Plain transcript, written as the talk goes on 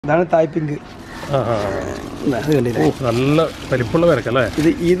ഇതാണ് തായ്പിങ്ക്. നല്ല വലിപ്പുള്ള പേരക്കല്ലേ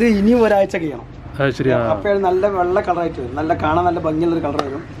ഇത് ഇനി ഒരാഴ്ച കഴിയണം. അപ്പോൾ നല്ല വെള്ള കളറായിട്ട് വരും. നല്ല കാണാൻ നല്ല ഭംഗിയുള്ളൊരു കളർ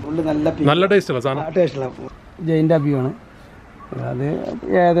വരും. ഉള്ളിൽ നല്ല ടേസ്റ്റുള്ള ജയിൻ്റെ അബിയാണ്. അത്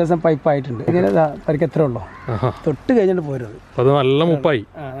ഏകദേശം പൈപ്പായിട്ടുണ്ട്. ഇങ്ങനെ പരിക്ക് എത്ര ഉള്ളോ തൊട്ട് കഴിഞ്ഞിട്ട് പോരുത്. അത് നല്ല മുപ്പായി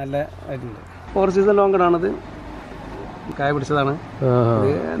നല്ല ആയിട്ടുണ്ട്. 4 സീസൺ ലോങ്കണാണത്. കായ പിടിച്ചതാണ്.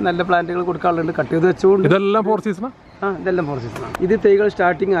 നല്ല പ്ലാന്റുകൾ കൊടുക്കാറുണ്ട്. കട്ട് ചെയ്ത് വെച്ചുകൊണ്ട് ഇതെല്ലാം 4 സീസണാണ്. ഇതെല്ലാം 4 സീസണാണ്. ഇത് തൈകൾ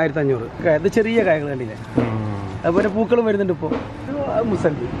സ്റ്റാർട്ടിങ് 1500. ഇത് ചെറിയ കായകൾ കണ്ടില്ലേ. അതുപോലെ പൂക്കളും വരുന്നുണ്ട്. ഇപ്പോൾ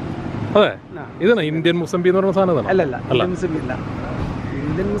മുസംബി. അതെ, ഇതാണ് ഇന്ത്യൻ മുസംബി എന്ന് പറയുന്ന സാധനം. അല്ല, മുസംബി ഇല്ല.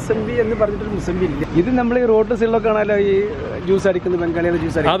 ഇന്ത്യൻ മുസംബി എന്ന് പറഞ്ഞിട്ടൊരു മുസംബി ഇല്ല. ഇത് നമ്മൾ ഈ റോഡ് സൈഡിലൊക്കെ ആണല്ലോ ഈ ജ്യൂസ് അടിക്കുന്നത്. ബംഗാളിയുടെ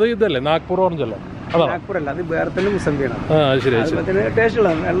ജ്യൂസ് അടിക്കുന്നത്. അത് ഇതല്ലേ നാഗ്പൂർ ഓറഞ്ച് അല്ലേ? നാഗ്പൂർ അല്ല, അത് വേറെ തന്നെ മുസംബിയാണ്. അതുപോലെ ടേസ്റ്റ്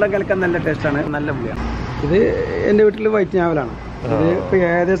ഉള്ളതാണ്. വെള്ളം കലക്കാൻ നല്ല ടേസ്റ്റാണ്. നല്ല പുളിയാണ്. ഇത് എൻ്റെ വീട്ടിൽ വൈറ്റ് ഞാവലാണ്. ഇത് ഇപ്പോൾ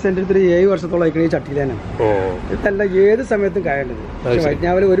ഏകദേശം എൻ്റെ അടുത്തൊരു 7 വർഷത്തോളം ആയിക്കണ ഈ ചട്ടിയിലാണ്. ഇതല്ല ഏത് സമയത്തും കായുള്ളത്. പക്ഷെ വൈറ്റ്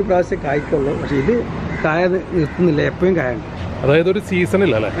ഞാവൽ ഒരു പ്രാവശ്യം കായ്ക്കുള്ളൂ. പക്ഷെ ഇത് കായ നിർത്തുന്നില്ല, എപ്പോഴും കായുണ്ട്. അതായത് ഒരു സീസൺ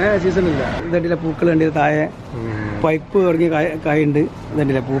ഇല്ല അല്ലേ? സീസണില്ല. ഇതണ്ടില്ല പൂക്കളുണ്ട്. താഴെ പൈപ്പ് തുടങ്ങിയ കായുണ്ട്.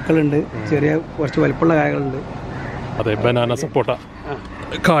 ഇതണ്ടില്ല പൂക്കളുണ്ട്. ചെറിയ കുറച്ച് വലിപ്പമുള്ള കായകളുണ്ട്. അതെ, ബനാന സപ്പോട്ട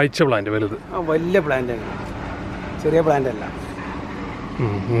കായ്ച്ച പ്ലാന്റ് വലുത്. വലിയ പ്ലാന്റ് ആണ്, ചെറിയ പ്ലാന്റ് അല്ല.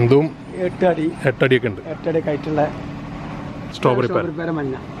 ഇതും 8 അടിയൊക്കെ ഉണ്ട്. 8 അടി ആയിട്ടുള്ള സ്ട്രോബെറി പേര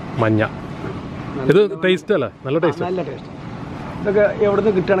മഞ്ഞ. ഇത് ടേസ്റ്റ് അല്ലേ? നല്ല ടേസ്റ്റ്. ഇതൊക്കെ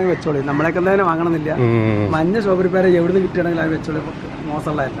എവിടുന്ന് കിട്ടുകയാണെങ്കിൽ വെച്ചോളൂ. നമ്മളൊക്കെ എന്തായാലും വാങ്ങണമെന്നില്ല. മഞ്ഞ സ്ട്രോബെറി പേര എവിടുന്ന് കിട്ടുകയാണെങ്കിൽ അത് വെച്ചോളൂ.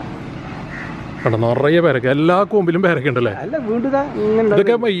 മോശമുള്ളതല്ല. നിറയെ പേരക്ക, എല്ലാ കൂമ്പിലും പേരക്ക ഉണ്ടല്ലേ? അല്ല, വീണ്ടും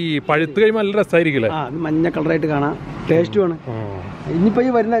ഇതൊക്കെ ഈ പഴുത്ത് കഴിയുമ്പോൾ നല്ല രസമായിരിക്കില്ലേ? അത് മഞ്ഞ കളറായിട്ട് കാണാം. ടേസ്റ്റുമാണ്. ഇനിയിപ്പോൾ ഈ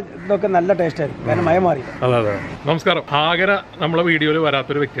വരുന്ന ഇതൊക്കെ നല്ല ടേസ്റ്റ് ആയിരിക്കും, കാരണം മയം മാറി. അതെ. നമസ്കാരം. ആകര നമ്മളെ വീഡിയോയിൽ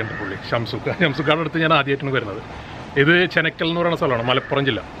വരാത്തൊരു വ്യക്തിയുണ്ട്, പുള്ളി ഷംസുക്കാരുടെ അടുത്ത് ഞാൻ ആദ്യമായിട്ടാണ് വരുന്നത്. ഇത് ചെനക്കൽ എന്ന് പറയുന്ന സ്ഥലമാണ്, മലപ്പുറം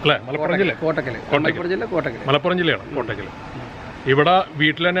ജില്ല അല്ലേ? മലപ്പുറം ജില്ല, മലപ്പുറം ജില്ലയാണ്, കോട്ടക്കൽ. ഇവിടെ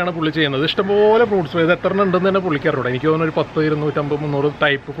വീട്ടിൽ തന്നെയാണ് പുള്ളി ചെയ്യുന്നത്. ഇഷ്ടംപോലെ ഫ്രൂട്ട്സ്. ഇത് എത്ര ഉണ്ടെന്ന് തന്നെ പുള്ളിക്കാറുണ്ട്. എനിക്ക് തോന്നുന്നു ഒരു 10, 250, 300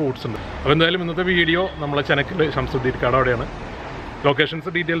 ടൈപ്പ് ഫ്രൂട്ട്സ് ഉണ്ട്. അപ്പോൾ എന്തായാലും ഇന്നത്തെ വീഡിയോ നമ്മളെ ചെനക്കൽ ഷംസുദ്ദീൻ കാട് അവിടെയാണ്. ലൊക്കേഷൻസ്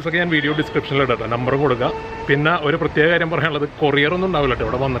ഡീറ്റെയിൽസ് ഒക്കെ ഞാൻ വീഡിയോ ഡിസ്ക്രിപ്ഷനിൽ ഇടട്ടെ, നമ്പർ കൊടുക്കുക. പിന്നെ ഒരു പ്രത്യേക കാര്യം പറയാനുള്ളത്, കൊറിയറൊന്നും ഉണ്ടാവില്ല കേട്ടോ.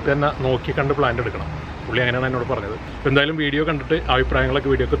 ഇവിടെ വന്നിട്ട് തന്നെ നോക്കി കണ്ട് പ്ലാന്റ് എടുക്കണം. പുള്ളി അങ്ങനെയാണ് എന്നോട് പറഞ്ഞത്. അപ്പോൾ എന്തായാലും വീഡിയോ കണ്ടിട്ട് അഭിപ്രായങ്ങളൊക്കെ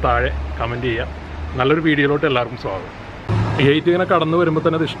വീഡിയോക്ക് താഴെ കമൻറ്റ് ചെയ്യുക. നല്ലൊരു വീഡിയോയിലോട്ട് എല്ലാവർക്കും സ്വാഗതം. ഗേറ്റ് ഇങ്ങനെ കടന്നു വരുമ്പോൾ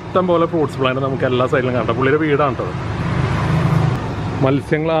തന്നെ അത് ഇഷ്ടം പോലെ ഫ്രൂട്ട്സ് പ്ലാന്റ് നമുക്ക് എല്ലാ സൈഡിലും കാണാം. പുള്ളിയുടെ വീടാണ് കേട്ടത്.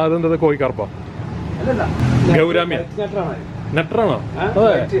 മത്സ്യങ്ങൾ അതെന്താ? കോഴിക്കാർപ്പ, ഗൗരാമ്യ, നെട്ടറാണോ?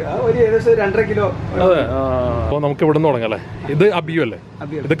 അതെ. അപ്പോൾ നമുക്ക് ഇവിടെ നിന്ന് തുടങ്ങാം അല്ലേ? ഇത് അബിയു അല്ലേ?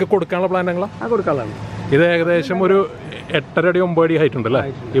 ഇതൊക്കെ കൊടുക്കാനുള്ള പ്ലാന്റുകളാ? ഇത് ഏകദേശം ഒരു 8.5 അടി 9 അടി ഹൈറ്റ് ഉണ്ട് അല്ലേ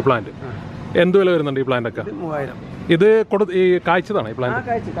ഈ പ്ലാന്റ്? എന്ത് വില വരുന്നുണ്ട് ഈ പ്ലാന്റ് ഒക്കെ? ഇത് ഈ കായ്ച്ചതാണ് ഈ പ്ലാന്റ്?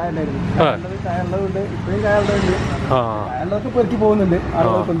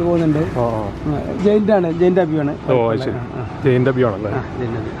 ജയിൻ്റെ അബിയു ആണല്ലേ?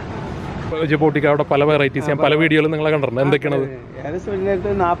 ജബോട്ടിക്ക അവിടെ പല വെറൈറ്റീസ് ഞാൻ പല വീഡിയോയിലും നിങ്ങളെ കണ്ടിട്ടുണ്ട്. എന്തൊക്കെയാണത്?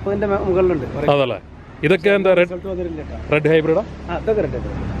 40ന്റെ മുകളിലുണ്ട്. അതല്ലേ? ഇതൊക്കെ എന്താ റെഡ് ഹൈബ്രിഡാ?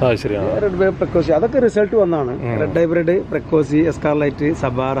 ശരിയാണ്. റെഡ് പ്രക്കോസി അതൊക്കെ റിസൾട്ട് വന്നാണ്. Red hybrid, പ്രക്കോസി, എസ്കാർലൈറ്റ്,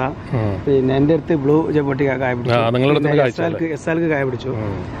 സബാറ. പിന്നെ എന്റെ അടുത്ത് ബ്ലൂ ജബോട്ടിക്ക കായ പിടിച്ചു. എസ്ആൽക്ക് കായ പിടിച്ചു.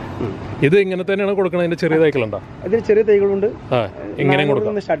 ഇത് ഇങ്ങനെ തന്നെയാണ് കൊടുക്കുന്നത്? ഇതിന്റെ ചെറിയ തൈകളുണ്ടോ? ഇതിൽ ചെറിയ തൈകളുണ്ട്. ഇങ്ങനെ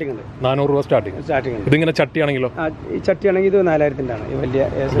സ്റ്റാർട്ടിംഗ് ഉണ്ട് 400 രൂപ സ്റ്റാർട്ടിംഗ്. ഇതിങ്ങനെ ചട്ടിയാണെങ്കിലോ? ഈ ചട്ടിയാണെങ്കിൽ ഇത് 4000-ന്റെ ആണ്. ഈ വലിയ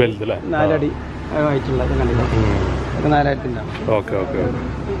 4 അടി ആയിട്ടുള്ള 4000-ന്റെ ആണ്. ഓക്കെ.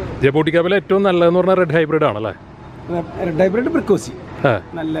 ജബോട്ടിക്കാപ്പിലെ ഏറ്റവും നല്ലതെന്ന് പറഞ്ഞാൽ റെഡ് ഹൈബ്രിഡ് ആണല്ലേ? റെഡ് ഹൈബ്രിഡ്, പ്രക്കോസി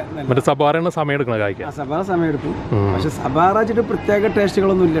മറ്റേ സബാറയാണ് സമയം എടുക്കണം കായ്ക്കാൻ. സബാറ സമയം എടുക്കും. പക്ഷെ സബാറ വെച്ചിട്ട് പ്രത്യേക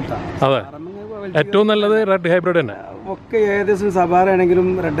ടേസ്റ്റുകളൊന്നും ഇല്ലട്ടാ. അതെ, ഏറ്റവും നല്ലത് റെഡ് ഹൈബ്രിഡ് തന്നെ. ഒക്കെ ഏകദേശം സബാറ ആണെങ്കിലും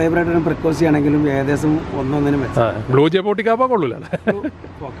റെഡ് ഹൈബ്രിഡ് ആണെങ്കിലും പ്രക്കോസി ആണെങ്കിലും ഏകദേശം ഒന്നൊന്നിനും ബ്ലൂ ജബോട്ടിക്കാപ്പ കൊള്ളൂല.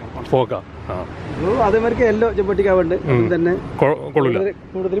 അതേമാതിരി യെല്ലോ ജബോട്ടിക്കാവുണ്ട് തന്നെ കൊള്ളൂല,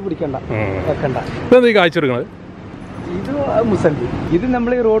 കൂടുതൽ പിടിക്കണ്ട, വെക്കണ്ട. ഇതെന്താ കായ്ച്ചെടുക്കണത്? ഇത് മുസംബി. ഇത്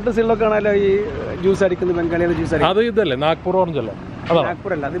നമ്മൾ ഈ റോഡ് സൈഡിലൊക്കെ ആണല്ലോ ഈ ജ്യൂസ് അടിക്കുന്നത്. ബംഗാളിയുടെ ജ്യൂസ് അടിക്കുന്നത്. അത് ഇതല്ലേ നാഗ്പൂർ ഓറഞ്ച് അല്ലേ?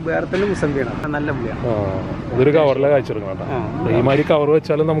 നാഗ്പൂർ അല്ല, അത് വേറെ തന്നെ മുസംബിയാണ്. നല്ല പുളിയാണ്. ഇതൊരു കവറിലെ കായ്ച്ചെടുക്കണം കേട്ടോ. ഈ മാതിരി കവർ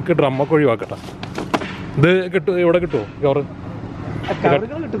വെച്ചാലും നമുക്ക് ഡ്രമ്മൊക്കെ ഒഴിവാക്കട്ടെ. ഇത് കിട്ടും, ഇവിടെ കിട്ടുമോ കവർ?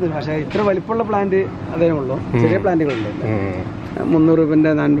 കവറുകൾ കിട്ടുന്നില്ല. പക്ഷേ ഇത്ര വലിപ്പമുള്ള പ്ലാന്റ് അതേ ഉള്ളൂ. ചെറിയ പ്ലാന്റുകളുണ്ട്. 300 രൂപന്റെ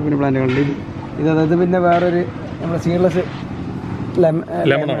 400 രൂപന്റെ പ്ലാന്റുകളുണ്ട്. ഇത് അതായത് പിന്നെ വേറൊരു നമ്മുടെ സീഡ്ലെസ്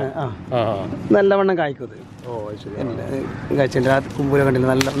നല്ലവണ്ണം കായ്ക്കും. കായ്ച്ചില്ല, കുമ്പൂല കണ്ടില്ല,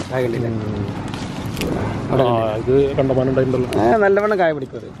 നല്ല കായ കണ്ടില്ല. നല്ലവണ്ണം കായ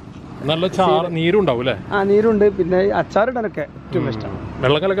പിടിക്കും. നല്ല നീരുണ്ടാവും അല്ലേ? നീരുണ്ട്. പിന്നെ അച്ചാറിടാനൊക്കെ ഏറ്റവും ഇഷ്ടമാണ്.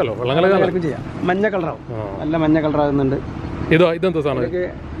 വെള്ളം ചെയ്യാം. മഞ്ഞ കളറാവും, നല്ല മഞ്ഞ കളറാകുന്നുണ്ട്. ഇതെന്താ സാധനം?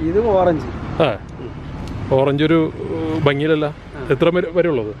 ഇത് ഓറഞ്ച്. ഓറഞ്ച് ഒരു ഭംഗിയിലല്ല. എത്ര വരെ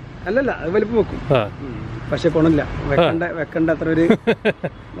ഉള്ളത്? അല്ലല്ല അത് വലിപ്പം വെക്കും, പക്ഷെ കൊണില്ല, വെക്കണ്ട അത്ര ഒരു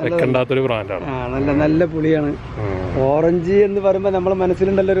വെക്കണ്ടാത്തൊരു ബ്രാൻഡാണ്. നല്ല നല്ല പുളിയാണ്. ഓറഞ്ച് എന്ന് പറയുമ്പോ നമ്മളെ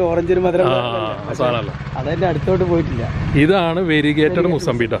മനസ്സിലുണ്ടല്ലോ ഒരു ഓറഞ്ച് ഒരു മധുരം, അതെന്റെ അടുത്തോട്ട് പോയിട്ടില്ല. ഇതാണ് വെരിഗേറ്റഡ്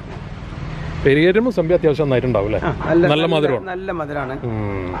മുസംബി. വെരിഗേറ്റഡ് മുസംബി അത്യാവശ്യം നന്നായിട്ടുണ്ടാവും അല്ലേ? നല്ല മധുരമാണ്, നല്ല മധുരമാണ്.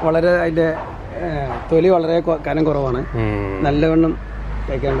 വളരെ അതിന്റെ തൊലി വളരെ കനം കുറവാണ്, നല്ലവണ്ണം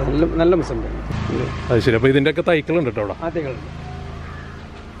കഴിക്കാനുണ്ട്, നല്ല മുസംബിയാണ്. അത് ശരി. അപ്പൊ ഇതിന്റെ ഒക്കെ തൈക്കളുണ്ട് കേട്ടോ അവിടെ? ആ തൈകളുണ്ട്.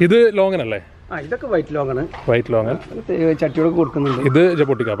 ഇത് ലോങ്ങനല്ലേ? ഇതൊക്കെ വൈറ്റ് ലോങ്ങാണ്. വൈറ്റ് ലോങ്ങൻ ചട്ടിയോടെ കൊടുക്കുന്നുണ്ട്. ഇത്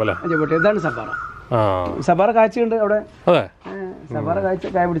ജബോട്ടിക്കാപ്പല്ലേ? ജബോട്ടി. ഇതാണ് സബാറ. സബാറ കാഴ്ചയുണ്ട് അവിടെ. അതെ, സബാറ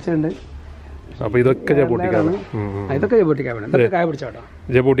കായ പിടിച്ചിട്ടുണ്ട്. അപ്പൊ ഇതൊക്കെ ജബോട്ടിക്കാണ്. ഇതൊക്കെ ജബോട്ടിക്കാണ്. ഇതൊക്കെ കായ പിടിച്ചോട്ടോ.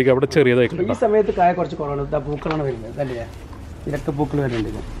 ജബോട്ടിക്ക അവിടെ ചെറിയതായിട്ട്. ഈ സമയത്ത് കായ കുറച്ച് കുറവാണ്. പൂക്കളാണ് വരുന്നത്. അതല്ലേ ഇതൊക്കെ പൂക്കൾ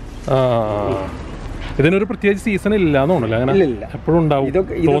വരുന്നുണ്ട്. ഇതിനൊരു പ്രത്യേകിച്ച് സീസൺ ഇല്ലാന്ന് തോന്നുന്നില്ല, അങ്ങനെ എപ്പോഴും ഉണ്ടാവും.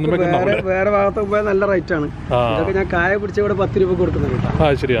 വേറെ ഭാഗത്തൊക്കെ പോയാൽ നല്ല റേറ്റ് ആണ്. ഇതൊക്കെ ഞാൻ കായ പിടിച്ച ഇവിടെ 10 രൂപ കൊടുക്കുന്നുണ്ട്.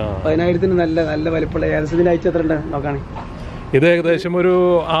 10,000 നല്ല നല്ല വലിപ്പമുള്ള ഏകദേശത്തിന് അയച്ചു എത്ര ഉണ്ട് നോക്കാണ്. ഇത് ഏകദേശം ഒരു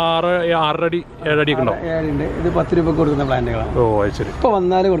 6 അടി 7 അടി ഉണ്ടാവും. ഇത് 10 രൂപ കൊടുക്കുന്ന പ്ലാന്റുകളാണ്. ഓ ശരി. ഇപ്പൊ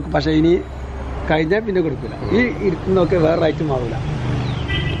വന്നാലും കൊടുക്കും, പക്ഷെ ഇനി കഴിഞ്ഞാൽ പിന്നെ കൊടുക്കില്ല. ഈ ഇരിക്കുന്നൊക്കെ വേറെ റേറ്റ് മാറില്ല.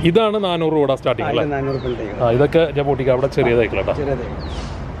 ഇതാണ് 400 രൂപ സ്റ്റാർട്ടിങ്. 400 രൂപ. ഇതൊക്കെ ജബോട്ടിക്ക അവിടെ ചെറിയതായിക്കോട്ടെ.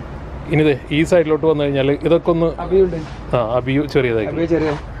 ഇനി ഈ സൈഡിലോട്ട് വന്നു കഴിഞ്ഞാൽ ഇതൊക്കെ ഒന്ന് അബിയു ചെറിയതായിരിക്കും.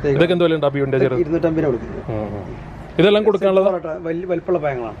 ഇതൊക്കെ എന്തോ ഉണ്ട് അബിയുണ്ട്? 250 കൊടുക്കുന്നത്. ഇതെല്ലാം കൊടുക്കാനുള്ളത് വലിപ്പമുള്ള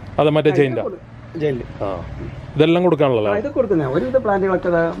പഴങ്ങളാണ്. അതെ, മറ്റേ ജയിലിൽ ഇതെല്ലാം കൊടുക്കാനുള്ളതാണ്. ഇത് കൊടുക്കുന്നത് ഒരുവിധ പ്ലാന്റുകളൊക്കെ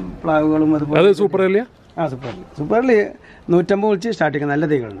പ്ലാവുകളും അത് സൂപ്പർ ഏരിയ. സൂപ്പറിൽ 150 വിളിച്ച് സ്റ്റാർട്ടിങ് നല്ല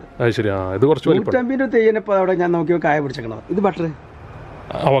തൈകളുണ്ട്. അത് ശരി. ഇത് കുറച്ച് 150 തൈയിനിപ്പോൾ അവിടെ ഞാൻ നോക്കിയോ കായ പിടിച്ചേക്കണം. ഇത് ബട്ടർ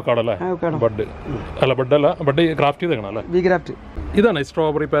അവക്കാടോ അല്ലേ? ബഡ് അല്ല, ബഡ് അല്ല, ബഡ് ക്രാഫ്റ്റ് ചെയ്തേക്കണം അല്ലേ? B craft. ഇതാണ്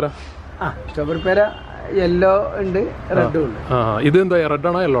സ്ട്രോബെറി പേര. സ്ട്രോബെറി പേര യെല്ലോ ഉണ്ട്, റെഡും ഉണ്ട്. ഇത് എന്താ, റെഡ്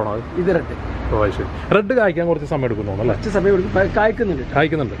ആണോ യെല്ലോ ആണോ? ഇത് റെഡ്. ഓ ശരി. റെഡ് കായ്ക്കാൻ കുറച്ച് സമയം എടുക്കുന്നു അല്ലേ? കുറച്ച് സമയം എടുക്കും.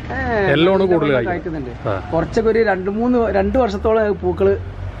 കായ്ക്കുന്നുണ്ട്. യെല്ലോ ആണ് കൂടുതൽ കായ്ക്കുന്നുണ്ട്. കുറച്ചൊക്കെ ഒരു 2 വർഷത്തോളം പൂക്കള്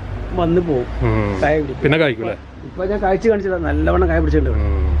വന്ന് പോകും, കായ പിടിക്കും, പിന്നെ കായ്ക്കൂലേ? ഇപ്പൊ ഞാൻ കാഴ്ച കാണിച്ചില്ല, നല്ലവണ്ണം കായ പിടിച്ചിട്ടുണ്ട്.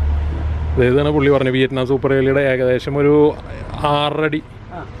 ഇതാണ് പുള്ളി പറഞ്ഞു, വിയറ്റ്നാം സൂപ്പർ ഏലിയുടെ ഏകദേശം ഒരു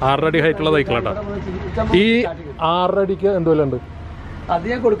 6 അടി ഹൈറ്റുള്ള തൈക്കളാട്ടോ. ഈ 6 അടിക്ക് എന്തുവല്ല ഉണ്ട്? അത്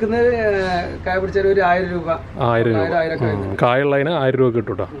ഞാൻ കൊടുക്കുന്നത് കായ പിടിച്ചാൽ ഒരു 1000 രൂപ. 1000 കായുള്ളതിന് 1000 രൂപ കിട്ടും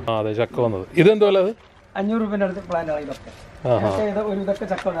കേട്ടോ. അതെ, ചക്ക വന്നത്. ഇത് എന്തുവല്ല? അത് 500 രൂപേന്റെ അടുത്ത് പ്ലാന്റ് ആണ്. ഇതൊക്കെ ഇതൊക്കെ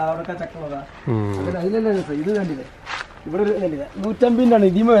ചക്ക അവിടെയൊക്കെ ചക്ക അതിലല്ലേ ഇത് കണ്ടില്ലേ? ഇവിടെ ഒരു 150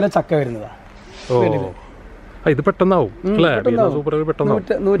 ഇതിമ വില ചക്ക വരുന്നതാ. ഇത് പെട്ടെന്നാവും അല്ലേ?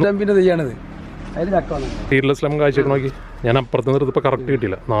 150 തൈയാണിത്. അതിൽ ചക്ക വന്നത് സീഡ്ലെസ് ലെമൺ കാഴ്ച നോക്കി. ഞാൻ അപ്പുറത്ത് നിർത്തിപ്പോ കറക്റ്റ്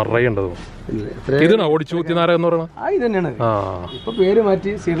കിട്ടിയില്ല, നിറയെ ഉണ്ടത്. ഇതാണോ ഓടിച്ചു കുത്തിനാര എന്ന് പറയുന്നത്? ഇത് തന്നെയാണ്. ഇപ്പൊ പേര്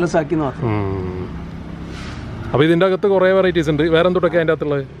മാറ്റി സീഡ്ലെസ് ആക്കി മാത്രം. അപ്പൊ ഇതിന്റെ അകത്ത് കുറെ വെറൈറ്റീസ് ഉണ്ട്. വേറെ എന്തൊക്കെ അതിന്റെ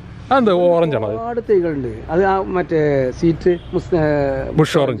അകത്തുള്ളത്? അതെന്താ, ഓറഞ്ച് ആണോ? ഒരുപാട് തൈകളുണ്ട്. അത് മറ്റേ സീറ്റ്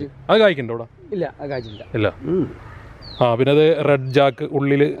ബുഷ് ഓറഞ്ച്. അത് കായ്ക്കുന്നുണ്ടോ ഇവിടെ? ഇല്ല, അത് കായ്ച്ചില്ല. ഇല്ല. പിന്നെ അത് റെഡ് ജാക്ക്,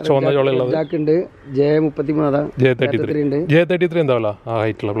 ഉള്ളില് ചുവന്ന ചോളയുള്ളത് ഉണ്ട്. J33 J33 എന്താ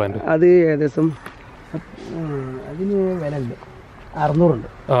ഹൈറ്റുള്ള പ്ലാന്റ്? അത് ഏകദേശം അതിന് വില ഉണ്ട്, 600 ഉണ്ട്.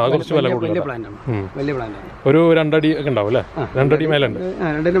 കുറച്ച് വില കൂടുതൽ. വലിയ പ്ലാന്റ് ആണ്. ഒരു 2 അടി ഒക്കെ ഉണ്ടാവും അല്ലേ? 2 അടി മേലുണ്ട്.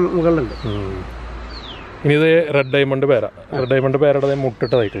 2 മുകളിലുണ്ട്. ഇനി ഇത് റെഡ് ഡയമണ്ട് പേര. Red diamond പേരയുടെ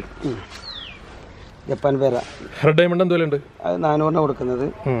മുട്ടിട്ട തൈക്കൾ. ജപ്പാൻ പേര. റെഡ് ഡയമണ്ട് എന്തുവല്ല ഉണ്ട്? അത് 400 കൊടുക്കുന്നത്.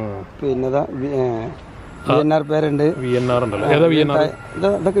 പിന്നെ VNR പേരുണ്ട്. VNR ഉണ്ടല്ലോ. ഏതാ VNR?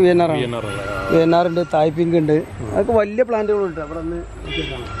 ഇതൊക്കെ VNR ഉണ്ട്. തായ് പിങ്ക് ഉണ്ട്. അതൊക്കെ വലിയ പ്ലാന്റുകളുണ്ട്. അവിടെ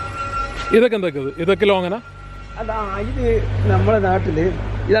ഇതൊക്കെ എന്തൊക്കെ? ഇതൊക്കെ ലോങ്ങനാ? അതാ, ഇത് നമ്മുടെ നാട്ടില്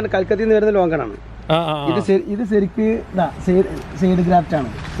ഇതാണ് കൽക്കത്തയിൽ നിന്ന് വരുന്ന ലോങ്ങനാണ്. ഇത് ശരിക്ക് സൈഡ് ഗ്രാഫ്റ്റ് ആണ്.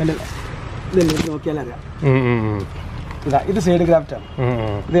 നോക്കിയാലറിയാം. ഇത് സൈഡ് ഗ്രാഫ്റ്റ് ആണ്.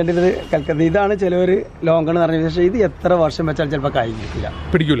 ഇത് കൽക്കത്ത. ഇതാണ് ചിലവര് ലോങ്കൺ എന്ന് പറഞ്ഞത്. പക്ഷേ ഇത് എത്ര വർഷം വെച്ചാൽ ചിലപ്പോൾ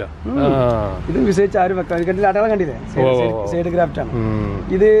പിടിക്കൂല. ഇത് വിസയിച്ച് ആരും വെക്കാം. അടയാളം കണ്ടില്ലേ? സൈഡ് ഗ്രാഫ്റ്റ് ആണ്.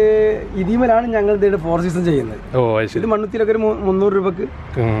 ഇത് ഇതിമേലാണ് ഞങ്ങൾ ഇത് 4 സീസൺ ചെയ്യുന്നത്. ഇത് മണ്ണുത്തിലൊക്കെ ഒരു 300 രൂപക്ക്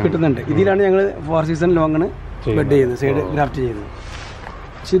കിട്ടുന്നുണ്ട്. ഇതിലാണ് ഞങ്ങൾ 4 സീസൺ ലോങ്ങണ് ബെഡ് ചെയ്യുന്നത്, സൈഡ് ഗ്രാഫ്റ്റ് ചെയ്യുന്നത്.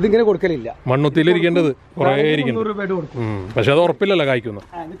 പക്ഷെ ഇതിങ്ങനെ കൊടുക്കലില്ല. മണ്ണുത്തിലിരിക്കേണ്ടത് പക്ഷെ അത് ഉറപ്പില്ലല്ലോ കായ്ക്കുന്നു.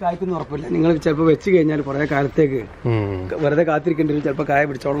 അത് കായ്ക്കുന്ന ഉറപ്പില്ല. നിങ്ങൾ ചിലപ്പോൾ വെച്ച് കഴിഞ്ഞാൽ കുറെ കാലത്തേക്ക് വെറുതെ കാത്തിരിക്കേണ്ടി വരും. ചിലപ്പോൾ കായ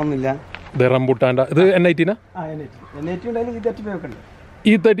പിടിച്ചോളണമെന്നില്ല. റംബൂട്ടാൻ്റെ ഇത് N18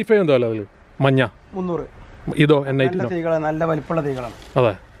 ഈ 35 എന്തോ അല്ല അതിൽ മഞ്ഞ 300. ഇതോ N18 തൈകളാണ്, നല്ല വലിപ്പമുള്ള തൈകളാണ്.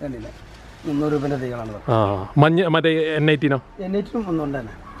 അതെ, 300 രൂപന്റെ തൈകളാണ്. മഞ്ഞ മറ്റേ N18 300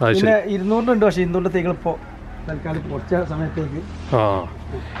 തന്നെ. പിന്നെ 200 ഉണ്ട്. പക്ഷെ 200 തൈകൾ ഇപ്പോൾ തൽക്കാലം കുറച്ച സമയത്തേക്ക്.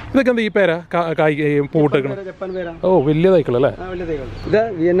 ഇതൊക്കെ എന്താ ഈ പേര പൂട്ടേക്കണം? ഓ, വലിയ തൈക്കളല്ലേ? ഇത്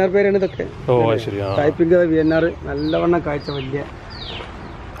VNR പേരാണ് ഇതൊക്കെ. ഓ ശരി. ടൈപ്പിംഗ് VNR നല്ലവണ്ണം കാഴ്ച വലിയ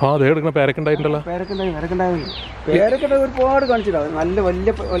എടുക്കുന്ന പേരൊക്കെ ഉണ്ടായിട്ടുണ്ടല്ലോ. പേരൊക്കെ ഉണ്ടായിരുന്നു. പേരൊക്കെ ഒരുപാട് കാണിച്ചിട്ടുണ്ടാവും. നല്ല വലിയ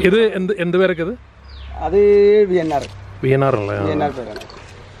ഇത് എന്ത് പേരൊക്കെ? ഇത് അത് VNR പേരാണ്.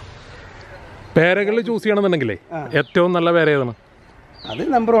 പേരകൾ ചൂസ് ചെയ്യണമെന്നുണ്ടെങ്കിലേ ഏറ്റവും നല്ല പേര ഏതാണ്? അത്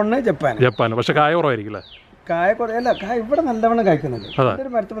നമ്പർ 1 ജപ്പാൻ. പക്ഷെ കായ കുറവായിരിക്കും. കായ കുറയല്ല, കായ ഇവിടെ നല്ലവണ്ണം കായ്ക്കുന്നുണ്ട്. ഒരു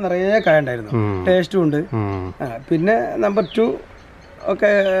മരത്തിൽ നിറയെ കായ ഉണ്ടായിരുന്നു, ടേസ്റ്റും ഉണ്ട്. പിന്നെ നമ്പർ 2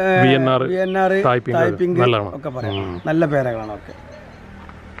 ഒക്കെ VNR ടൈപ്പിംഗ് ഒക്കെ പറയാം. നല്ല പേരകളാണ് ഒക്കെ.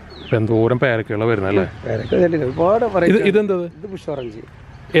 എന്തോരം പേരക്കുകളാണ് വരുന്നല്ലേ? ഒരുപാട് ഇതെന്തത്? ഇത് ബുഷ് ഓറഞ്ച്.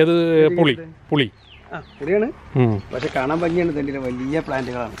 ഏത്? പുളിയാണ്. പക്ഷെ കാണാൻ ഭംഗിയാണ്. ഇതിന്റെ വലിയ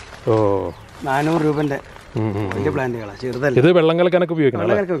പ്ലാന്റുകളാണ്. 400 രൂപന്റെ വലിയ പ്ലാന്റുകളാണ്, ചെറുതല്ല. ഇത് വെള്ളം കലക്കാനൊക്കെ ഉപയോഗിക്കാം.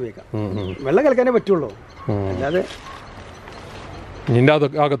 വെള്ളം കലക്കാനേ പറ്റുള്ളൂ, അല്ലാതെ. ഇതിന്റെ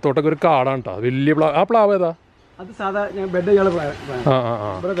അകത്തോട്ടൊക്കെ ഒരു കാടാണ് കേട്ടോ, വലിയ പ്ലാവ്. ആ പ്ലാവ് ഏതാ? അത് സാധാ ഞാൻ ബെഡ് ചെയ്യാനുള്ള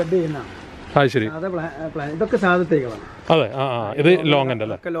ഇവിടെ ബെഡ് ചെയ്യുന്നതാണ്. ഇതൊക്കെ സാധാ തൈകളാണ്. അതെ, ഇത് ലോങ്ങന്റെ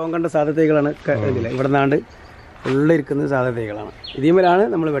അല്ലേ? ലോങ്ങന്റെ സാധാ തൈകളാണ്. ഇവിടെ നിന്നാണ്ട് ഉള്ളിരിക്കുന്നത് സാധാ തൈകളാണ്. ഇതിന്മേലാണ്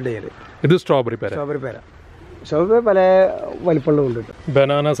നമ്മൾ ബെഡ് ചെയ്യല്. ഇത് സ്ട്രോബെറി പേര. സ്ട്രോബെറി പല വലിപ്പമുള്ള ഉണ്ട്.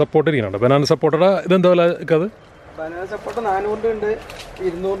 ബനാന സപ്പോർട്ട് ഇരിക്കുന്നുണ്ട്. ബനാന സപ്പോർട്ടയുടെ ഇതെന്താ വില? ബനാന സപ്പോർട്ട് 400 ഉണ്ട്,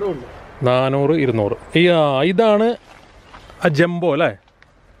 200 ഉണ്ട്. 400, 200. ഇതാണ് ജംബോ അല്ലേ?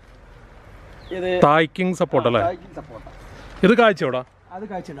 തായ്ക്കിങ് സപ്പോർട്ട് അല്ലേ? ഇത് കാഴ്ചയോടാ?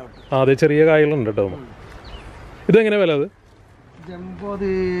 അതെ, ചെറിയ കായകളുണ്ട് കേട്ടോ. ഇതെങ്ങനെ വില? അത് ജംബോ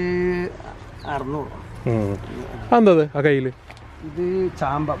 600. എന്താ ആ കയ്യില്? ഇത്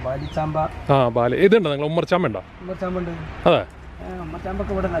ചാമ്പ, ബാലിച്ചാമ്പ. ബാലി. ഇതുണ്ടോ നിങ്ങൾ? ഉമ്മർച്ചാമ്പ ഉണ്ടോ? ഉമ്മർച്ചാമ്പ ഉണ്ട്. അതെ,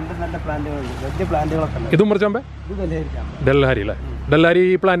 ഉമ്മർച്ചാമ്പൊക്കെ ഇവിടെ നല്ല നല്ല പ്ലാന്റുകളുണ്ട്, വലിയ പ്ലാന്റുകളൊക്കെ ഉണ്ട്. ഇത് ഉമ്മർച്ചാമ്പ? ഡെൽഹാരി അല്ലേ? ഡെൽഹാരി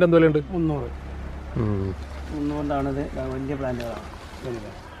പ്ലാന്റ് എന്ത് വിലയുണ്ട്? 300 ഇത്. വലിയ പ്ലാന്റുകളാണ്,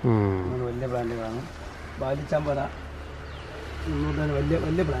 വലിയ പ്ലാന്റുകളാണ്. ബാലിച്ചാമ്പ 300 വലിയ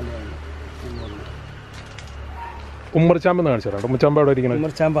വലിയ പ്ലാന്റുകളാണ്. ഉമ്മർച്ചാമ്പ് കാണിച്ചു തരാം. ഉമ്മർച്ചാമ്പ അവിടെ ഇരിക്കുന്നത്?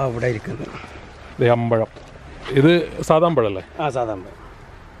 ഉമ്മർച്ചാമ്പ അവിടെ ഇരിക്കുന്നത്. അമ്പഴം. ഇത് സാധാമ്പഴല്ലേ? സാധാമ്പഴം.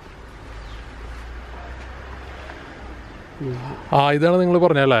 ഇതാണ് നിങ്ങൾ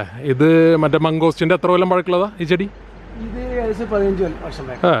പറഞ്ഞല്ലേ? ഇത് മറ്റേ മംഗോസ്റ്റിന്റെ എത്ര കൊല്ലം പഴക്കുള്ളതാ ഈ ചെടി? ഇത് ഏകദേശം 15 വർഷം.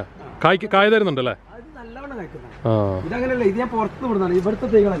 കായ തരുന്നുണ്ടല്ലേ? നല്ലവണ്ണം കഴിക്കുന്നത്. ഇതങ്ങനെയല്ല, ഇത് ഞാൻ പുറത്ത് വിടുന്നതാണ്. ഇവിടുത്തെ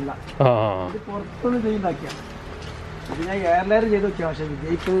തൈകളല്ല, ഇത് പുറത്തുനിന്ന് തൈ ഉണ്ടാക്കിയാണ്. ഇത് ഞാൻ എയർലെയർ ചെയ്ത് നോക്കിയാൽ പക്ഷേ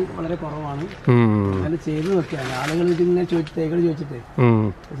വിജയിപ്പ് വളരെ കുറവാണ്. അങ്ങനെ ചെയ്ത് നോക്കിയാണ് ആളുകൾ ഇതിങ്ങനെ തൈകൾ ചോദിച്ചിട്ട്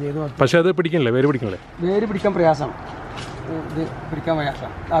ചെയ്ത് നോക്കി. പക്ഷെ അത് പിടിക്കണില്ലേ? വേര് പിടിക്കാൻ പ്രയാസമാണ്. ഇത് പിടിക്കാൻ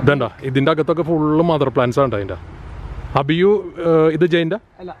പ്രയാസമാണ്. ഇതെന്താ ഇതിന്റെ അകത്തൊക്കെ ഫുള്ള് മദർ പ്ലാന്റ്സ് ആണ്. അതിന്റെ അബിയു ഇത് ജൈൻ്റെ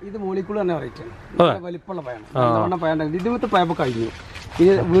അല്ല, ഇത് മോളിക്കൂൾ തന്നെ വെറൈറ്റി ആണ്. വലിപ്പമുള്ള പഴമാണ്. പഴം ഇതിമത്തെ പഴപ്പ് കഴിഞ്ഞു,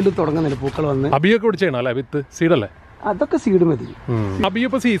 ഇത് വീണ്ടും തുടങ്ങുന്നില്ല. പൂക്കൾ വന്ന് അബിയൊക്കെ പിടിച്ചാണ് അല്ലേ? വിത്ത് സീഡല്ലേ? അതൊക്കെ സീഡ് മതി. അബിയ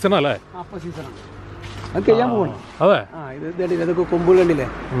ഇപ്പൊ സീസൺ അല്ലേ? അപ്പൊ സീസണാണ്, അത് കഴിയാൻ പോകണം. അതെ, ഇതൊക്കെ കൊമ്പുകൾ കണ്ടില്ലേ?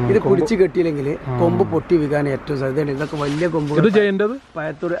 ഇത് പിടിച്ച് കെട്ടിയില്ലെങ്കിൽ കൊമ്പ് പൊട്ടി വീകാൻ ഏറ്റവും സാധ്യത. ഇതൊക്കെ വലിയ കൊമ്പുകൾ.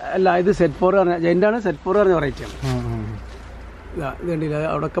 പഴത്തൂർ അല്ല, ഇത് സെറ്റ്പോർ പറഞ്ഞ ജൈൻ്റാണ്. സെറ്റ്പോർ പറഞ്ഞ വെറൈറ്റിയാണ്. ഇത് കണ്ടില്ല,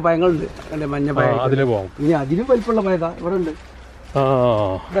 അവിടെയൊക്കെ പഴങ്ങളുണ്ട്. അല്ലെ മഞ്ഞ പഴം. ഇനി അതിനും വലിപ്പമുള്ള പഴതാ ഇവിടെ ഉണ്ട്.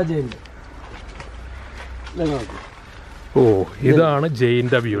 ജൈൻ്റ്. ഇതാണ്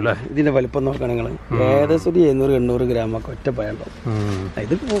ജൈൻ്റ് വ്യൂ അല്ലേ? ഇതിന്റെ വലിപ്പം നോക്കുകയാണെങ്കിൽ ഏകദേശം 700-800 ഗ്രാമൊക്കെ ഒറ്റ പഴം ഉണ്ടാവും.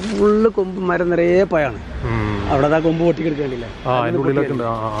 ഇത് ഫുള്ള് കൊമ്പ് മരം നിറയെ പഴമാണ്. അവിടെ കൊമ്പ് പൊട്ടിക്കെടുക്കണ്ടില്ലേ?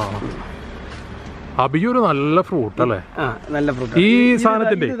 അബിയു ഒരു നല്ല ഫ്രൂട്ട് അല്ലേ? നല്ല ഫ്രൂട്ട്. ഈ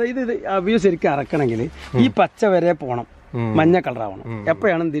സാധനത്തിന്റെ ഇത് അബിയു ശരിക്കും അറക്കണമെങ്കിൽ ഈ പച്ച വരെ പോണം, മഞ്ഞ കളറാവണം.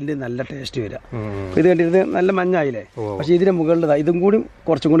 എപ്പോഴാണ് ഇതിന്റെ നല്ല ടേസ്റ്റ് വരിക. ഇത് കണ്ടിത് നല്ല മഞ്ഞായില്ലേ? പക്ഷെ ഇതിന്റെ മുകളിൽ ഇതും കൂടി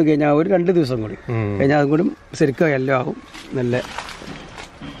കുറച്ചും കൂടി കഴിഞ്ഞാൽ ഒരു 2 ദിവസം കൂടി കഴിഞ്ഞാൽ അതും കൂടി ശരിക്കും എല്ലാം ആവും. നല്ല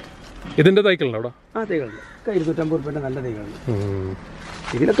ഇതിന്റെ തൈകളുണ്ട് അവിടെ? തൈകളുണ്ട്. 250 രൂപയുടെ നല്ല തൈകളുണ്ട്.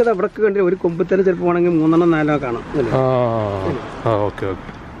 ഇതിലൊക്കെ അവിടെ കണ്ടില്ല, ഒരു കൊമ്പ് തന്നെ ചിലപ്പോൾ വേണമെങ്കിൽ 3-4 കാണാം.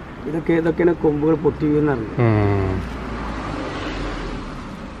 ഇതൊക്കെയാണ് കൊമ്പുകൾ പൊട്ടി വീഴുന്നറിഞ്ഞു.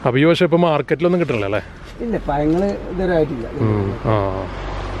 അബിയു പക്ഷെ ഇപ്പൊ മാർക്കറ്റിലൊന്നും കിട്ടണില്ല അല്ലേ? ഇല്ല, പഴങ്ങൾ ഇതുവരെ ആയിട്ടില്ല.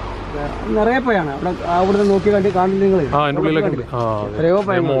 നിറയെ പഴമാണ് അവിടെ. അവിടുന്ന് നോക്കി കാണില്ല നിങ്ങൾ? എത്രയോ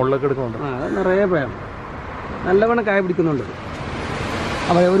പഴം നിറയെ പഴമാണ്. നല്ലവണ്ണം കായ പിടിക്കുന്നുണ്ട്.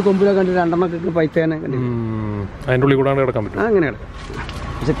 അപ്പോൾ ഒരു കൊമ്പിലൊക്കെ കണ്ടിട്ട് 2 പൈത്തേനെ കണ്ടില്ല. അതിൻ്റെ ഉള്ളിൽ കൂടെ കിടക്കാൻ പറ്റും. അങ്ങനെ കിടക്കാം.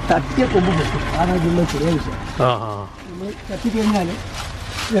 പക്ഷെ തട്ടിയ കൊമ്പ് പൊട്ടും. അതാണ് ഇതിൻ്റെ ചെറിയ വിഷയം. നമ്മൾ തട്ടി കഴിഞ്ഞാൽ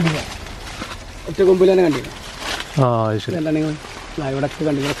കണ്ടില്ല, ഒറ്റ കൊമ്പിൽ തന്നെ കണ്ടില്ല. എന്താണ് നിങ്ങൾ ഇവിടെയൊക്കെ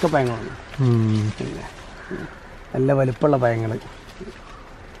കണ്ടില്ല? ഇതൊക്കെ പഴങ്ങളാണ്. നല്ല വലിപ്പമുള്ള പഴങ്ങൾ.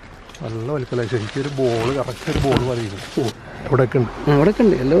 നല്ല വലിപ്പമല്ല, ശരിക്കും ഒരു ബോൾ, കറക്റ്റ് ഒരു ബോൾ പറയുന്നത് ഇവിടെയൊക്കെ ഉണ്ട്. അവിടെയൊക്കെ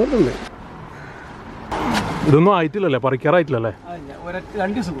ഉണ്ട്, എല്ലാവർക്കും ഉണ്ട്. ഇതൊന്നും ആയിട്ടില്ലല്ലേ? പറിക്കാറായിട്ടില്ലല്ലേ?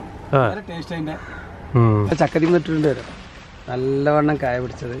 2 ദിവസം ടേസ്റ്റ്. അതിൻ്റെ ചക്കരി നിന്നിട്ടുണ്ട് വരും. നല്ലവണ്ണം കായ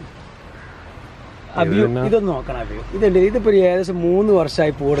പിടിച്ചത് അബിയു. ഇതൊന്ന് നോക്കണം അബിയു. ഇതുണ്ട്. ഇതിപ്പോൾ ഏകദേശം 3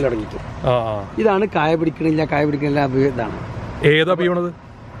 വർഷമായി പൂടൽ തുടങ്ങിയിട്ട്. ഇതാണ് കായ പിടിക്കണില്ല അബിയു. ഇതാണ് ഏത് അബിയാണത്?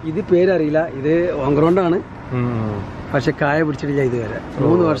 ഇത് പേരറിയില്ല, ഇത് ഓൺഗ്രൗണ്ടാണ്. പക്ഷെ കായ പിടിച്ചിട്ടില്ല ഇതുവരെ.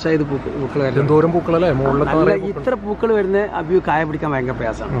 3 വർഷമായി ഇത് പൂക്കൾ വരുന്നത്. ഇത്ര പൂക്കൾ വരുന്ന അഭ്യൂ കായ പിടിക്കാൻ ഭയങ്കര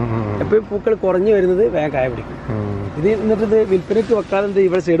പ്രയാസമാണ്. എപ്പോഴും പൂക്കൾ കുറഞ്ഞു വരുന്നത് വേഗം കായ പിടിക്കും. ഇത് എന്നിട്ട് ഇത് വിൽപ്പനയ്ക്ക് വെക്കാതെ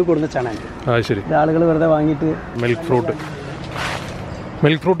ഇവിടെ സൈഡ് കൊടുക്കുന്ന ചാണകം ആളുകൾ വെറുതെ വാങ്ങിയിട്ട്. മിൽക്ക്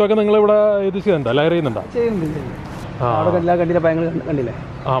ഫ്രൂട്ട് ഒക്കെ നിങ്ങൾ ഇവിടെ ഇത് ചെയ്യുന്നുണ്ടോ? ലെയർ ചെയ്യുന്നുണ്ടോ? ചെയ്യുന്നുണ്ട്. അവിടെ എല്ലാ കണ്ടില്ല പഴങ്ങൾ കണ്ടില്ലേ?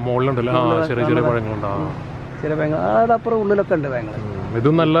 മുകളിലുണ്ടല്ലോ ചെറിയ ചെറിയ പഴങ്ങളുണ്ടോ? ചില പഴങ്ങൾ അവിടെ അപ്പുറം ഉള്ളിലൊക്കെ ഉണ്ട് പഴങ്ങൾ.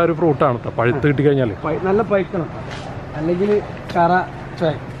 ഇതും നല്ലൊരു ഫ്രൂട്ടാണ്. പഴുത്ത് കിട്ടി കഴിഞ്ഞാൽ നല്ല പഴുക്കണം, അല്ലെങ്കിൽ കറ.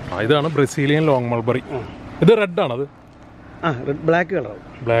 ഇതാണ് ബ്രസീലിയൻ ലോങ് മൾബറി. ഇത് റെഡ് ആണത്? Black colour.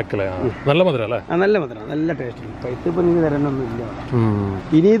 ബ്ലാക്ക് അല്ലേ? നല്ല മധുരം അല്ലേ? നല്ല മധുരം, നല്ല ടേസ്റ്റ്. പഴുത്ത് ഇപ്പൊ നിങ്ങൾക്ക് തരാനൊന്നും ഇല്ല.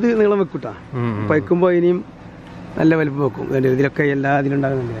 ഇനി ഇത് നീളം വെക്കൂട്ടാ. പഴുക്കുമ്പോ ഇനിയും നല്ല വലിപ്പം വെക്കും. ഇതിലൊക്കെ എല്ലാ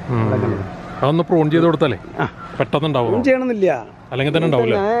ഇതിലുണ്ടാകുന്നില്ലേ? അതൊന്ന് പ്രൂൺ ചെയ്ത് കൊടുത്താലേ പെട്ടെന്നുണ്ടാവും. ചെയ്യണമെന്നില്ല, അല്ലെങ്കിൽ തന്നെ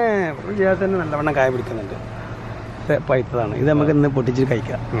ഉണ്ടാവില്ല. പ്രൂൺ ചെയ്യാതെ തന്നെ നല്ലവണ്ണം കായ പിടിക്കുന്നുണ്ട്. പഴുത്തതാണ്. ഇത് നമുക്ക് ഇന്ന് പൊട്ടിച്ച്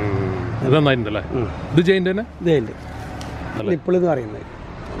കഴിക്കാം. ഇത് നന്നായിട്ടുണ്ടല്ലേ? ഇത് ജയിന്റ് തന്നെ? ജയിന്റ് നിപ്പിളെന്ന് പറയുന്നത്.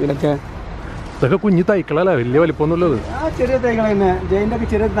 ഇതിലൊക്കെ ഇതൊക്കെ കുഞ്ഞു തൈകളല്ലേ, വലിയ വലിപ്പമൊന്നുമില്ലത്. ചെറിയ തൈകൾ തന്നെ. ജയിന്റൊക്കെ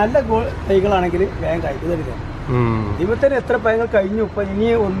ചെറിയ നല്ല തൈകളാണെങ്കിൽ വേഗം കഴിക്കുന്നതായിരിക്കും. ഇവ തന്നെ എത്ര പഴങ്ങൾ കഴിഞ്ഞു. ഇപ്പൊ ഇനി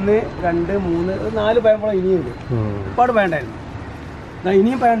 1, 2, 3, 4 പഴമ്പോളം ഇനിയുണ്ട്. ഒരുപാട് വേണ്ടായിരുന്നു.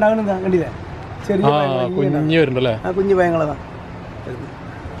 ഇനിയും പഴം ഉണ്ടാകണെന്താ കണ്ടില്ലേ? ചെറിയ കുഞ്ഞു പഴങ്ങളതാ.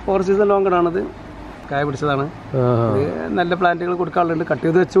 4 സീസൺ ലോങ്കണാണത്. കായ പിടിച്ചതാണ്. നല്ല പ്ലാന്റുകൾ കൊടുക്കാറുണ്ട്. കട്ട്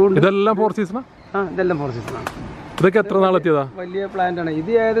ചെയ്ത് വെച്ചുകൊണ്ട്. ഇതെല്ലാം 4 സീസണാ? ഇതെല്ലാം 4 സീസണാണ്. ഇതൊക്കെ എത്ര നാളെത്തിയതാ? വലിയ പ്ലാന്റ് ആണ് ഇത്.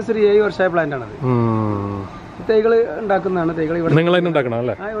 ഏകദേശം 7 വർഷമായ പ്ലാന്റ് ആണത്. തൈകൾ ഉണ്ടാക്കുന്നതാണ്. തൈകൾ ഇവിടെ നിങ്ങൾ തന്നെ ഉണ്ടാക്കണം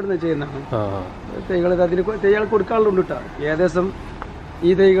അല്ലേ? ഇവിടുന്ന് ചെയ്യുന്നതാണ്. തൈകൾ അതിന് തൈകൾ കൊടുക്കാറുണ്ട് കേട്ടോ. ഏകദേശം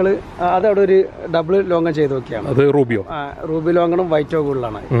ഈ തൈകൾ അതവിടെ ഒരു ഡബിൾ ലോങ്ങം ചെയ്ത് നോക്കിയാണ്. അത് റൂബിയോ? റൂബി ലോങ്ങണും വൈറ്റോ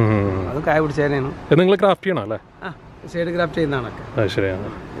കൂടുതലാണ്. അത് കായ പിടിച്ചതിനാണ്. നിങ്ങൾ ക്രാഫ്റ്റ് ചെയ്യണം അല്ലേ? ഷെയ്ഡ് ക്രാഫ്റ്റ് ചെയ്യുന്നതാണ്. ശരിയാണ്.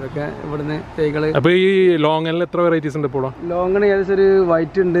 ഇതൊക്കെ ഇവിടുന്ന് തൈകള്. അപ്പൊ ഈ ലോങ്ങനിൽ എത്ര വെറൈറ്റീസ് ഉണ്ട് ഇപ്പോൾ? ലോങ്ങണ് ഏകദേശം ഒരു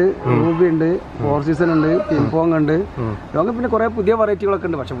വൈറ്റ് ഉണ്ട്, റൂബി ഉണ്ട്, 4 സീസൺ ഉണ്ട്, പിംപോങ് ഉണ്ട്. ലോങ്ങ പിന്നെ കുറെ പുതിയ വെറൈറ്റികളൊക്കെ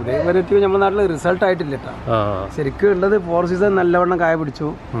ഉണ്ട്. പക്ഷെ പുതിയ വെറൈറ്റി നമ്മുടെ നാട്ടിൽ റിസൾട്ട് ആയിട്ടില്ല കേട്ടോ. ശരിക്കും ഉള്ളത് 4 സീസൺ നല്ലവണ്ണം കായ പിടിച്ചു.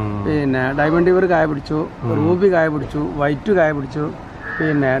 പിന്നെ ഡയമണ്ട് ഇവർ കായ പിടിച്ചു, റൂബി കായ പിടിച്ചു, വൈറ്റ് കായ പിടിച്ചു,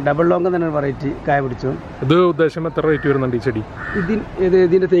 പിന്നെ ഡബിൾ ലോങ് തന്നെ വറൈറ്റി കായ പിടിച്ചു. ഇത് ഉദ്ദേശം എത്ര റേറ്റ് വരുന്നുണ്ട് ഈ ചെടി?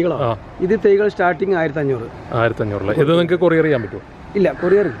 ഇതിന്റെ തൈകളോ? ഇത് തൈകൾ സ്റ്റാർട്ടിങ് 1500. 1500. ഇത് നിങ്ങൾക്ക് കൊറിയർ ചെയ്യാൻ പറ്റുമോ? ഇല്ല,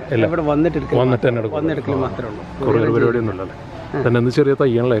 കൊറിയർ ഇവിടെ വന്നെടുക്കൽ മാത്രമേ ഉള്ളൂ. കൊറിയർ പരിപാടി ഒന്നുമില്ലല്ലേ? തന്നെ ചെറിയ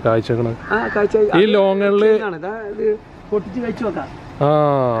തയ്യാണല്ലേ കാഴ്ചകള്? ഈ ലോങ്ങുകളില് പൊട്ടിച്ച് കഴിച്ചു നോക്കാം.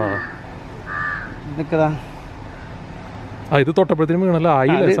 ഇത് തൊട്ടപ്പോഴത്തേനും വീണല്ലോ.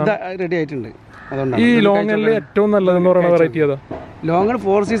 റെഡി ആയിട്ടുണ്ട്. ഈ ലോങ്ങനിൽ ഏറ്റവും നല്ലതെന്ന് പറയുന്ന വെറൈറ്റി ഏതാ? ലോങ്ങൺ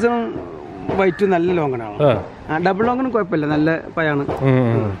 4 സീസൺ വൈറ്റ് നല്ല ലോങ്ങണാണ്. ഡബിൾ ലോങ്ങനും കുഴപ്പമില്ല, നല്ല പയാണ്.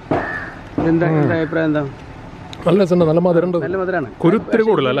 എന്താ അഭിപ്രായം? എന്താ? നല്ല മധുരം. നല്ല മധുരമാണ്. കുരുത്തിരി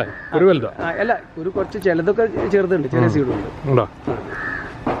കൂടുതലല്ലേ? കുരു വലുതാ? അല്ല, കുരു കുറച്ച് ചിലതൊക്കെ ചെറുതുണ്ട്, ചെറിയ സീഡുണ്ട്.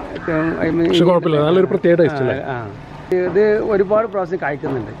 കുഴപ്പമില്ല, നല്ലൊരു പ്രത്യേക ടേസ്റ്റ് അല്ലേ? ഇത് ഒരുപാട് പ്രാവശ്യം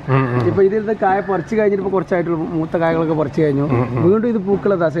കായ്ക്കുന്നുണ്ട്. ഇപ്പൊ ഇതിൽ കായ പറിച്ചു കഴിഞ്ഞിട്ട് കുറച്ചായിട്ട് മൂത്ത കായകളൊക്കെ പറിച്ചു കഴിഞ്ഞു. വീണ്ടും ഇത്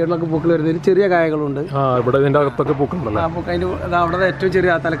പൂക്കളതാ, സൈഡിലൊക്കെ പൂക്കൾ വരുന്നത്. ചെറിയ കായകളുണ്ട്. അവിടെ ഏറ്റവും ചെറിയ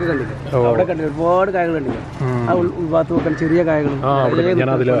തലക്ക് കണ്ടില്ലേ? അവിടെ കണ്ടില്ല, ഒരുപാട് കായകൾ കണ്ടില്ലേ? ആ ഉൾഭാഗത്ത് നോക്കാൻ ചെറിയ കായകളും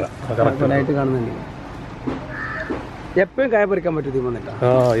കാണുന്നുണ്ട്. എപ്പോഴും കായ പറിക്കാൻ പറ്റും ഇതിൽ വന്നിട്ടാ.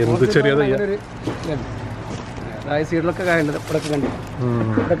 സൈഡിലൊക്കെ കായ ഉണ്ട്. ഇവിടെ കണ്ടില്ല,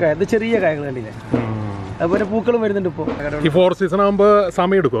 ഇതൊക്കെ ഇത് ചെറിയ കായകൾ കണ്ടില്ലേ? അതുപോലെ പൂക്കളും വരുന്നുണ്ട്. ഇപ്പൊ ഈ 4 സീസൺ ആകുമ്പോ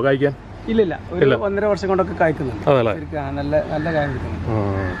സമയം എടുക്കുമോ കായ്ക്കാൻ? ഇല്ലില്ല, ഒരു 1.5 വർഷം കൊണ്ടൊക്കെ കായ്ക്കുന്നുണ്ട്. നല്ല നല്ല കായ കിട്ടുന്നുണ്ട്.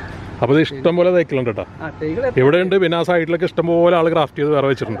 അപ്പൊ ഇത് ഇഷ്ടം പോലെ തൈക്കലുണ്ട് കേട്ടോ. ഇവിടെ ഉണ്ട്. പിന്നെ ആ സൈഡിലൊക്കെ ഇഷ്ടം പോലെ ആള് ക്രാഫ്റ്റ് ചെയ്ത് വേറെ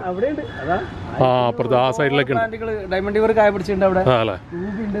വെച്ചിട്ടുണ്ട്. അപ്പുറത്ത് ആ സൈഡിലൊക്കെ ഡയമണ്ട് ഇവർ കായ പിടിച്ചിട്ടുണ്ട്. അവിടെ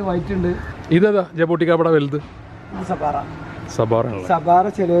റൂബി ഉണ്ട്, വൈറ്റ് ഉണ്ട്. ഇതേതാ ജബോട്ടിക്ക അവിടെ വലുത്? സബാറ.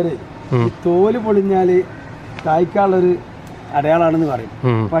 ചിലവര് തോല് പൊളിഞ്ഞാല് കായ്ക്കാനുള്ളൊരു അടയാളാണെന്ന് പറയും.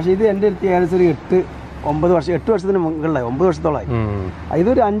 പക്ഷെ ഇത് എന്റെ അടുത്ത് ഏകദേശം 8 വർഷത്തിന് മുകളിലായി. 9 വർഷത്തോളമായി.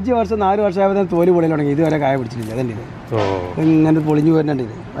 ഇതൊരു 5 വർഷം 4 വർഷമായപ്പോൾ തോല് പൊളിയിൽ തുടങ്ങി. ഇതുവരെ കായ പിടിച്ചിട്ടില്ല. അതെന്റെ ഇങ്ങനെ പൊളിഞ്ഞു പോരുന്നുണ്ട്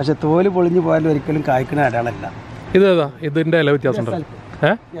ഇത്. പക്ഷെ തോല് പൊളിഞ്ഞു പോയാലും ഒരിക്കലും കായ്ക്കുന്ന അടയാളമല്ല. ഇതേതാ? ഇതിന്റെ ഇല വ്യത്യാസം?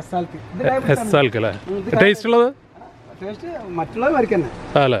 മറ്റുള്ളത് വരയ്ക്കന്നെ.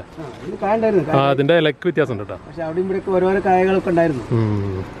 അതിന്റെ ഇലക്ക് വ്യത്യാസം ഉണ്ട്. പക്ഷെ അവിടെ ഇവിടെ ഓരോരോ കായകളൊക്കെ ഉണ്ടായിരുന്നു.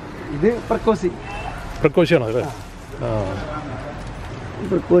 ഇത് പ്രക്കോശിയാണോ?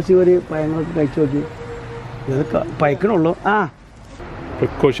 പ്രക്കോശി ഒരു പഴങ്ങളൊക്കെ കഴിച്ചു നോക്കി. ഇതൊക്കെ പയക്കണുള്ളൂ.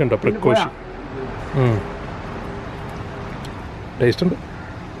 പ്രക്കോശി ഉണ്ടോ? പ്രക്കോശി ടേസ്റ്റ് ഉണ്ട്.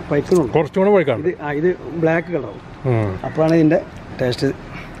 പയക്കണുള്ളൂ. കുറച്ചുകൂടെ പഴക്കാണ്. ഇത് ബ്ലാക്ക് കളറാവും. അപ്പോഴാണ് ഇതിന്റെ ടേസ്റ്റ്.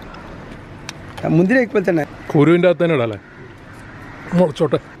 മുന്തിരി ഇപ്പോൾ തന്നെ കുരുവിൻ്റെ അകത്ത് തന്നെ ഇടല്ലേ?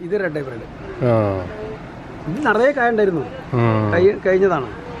 മുളച്ചോട്ടെ. ഇത് റെഡ് ഹൈബ്രിഡ്. ഇത് നിറയെ കായ ഉണ്ടായിരുന്നു. കഴിഞ്ഞതാണ്.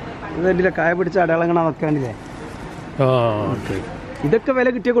 ഇത് കണ്ടില്ലേ? കായ പിടിച്ച അടയാളങ്ങളാണ് കണ്ടില്ലേ? ഇതൊക്കെ വില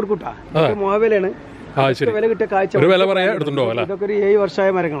കിട്ടിയ കൊടുക്കൂട്ടാ, മോവിലയാണ് വില കിട്ടിയ കാഴ്ച. ഇതൊക്കെ ഒരു 7 വർഷമായ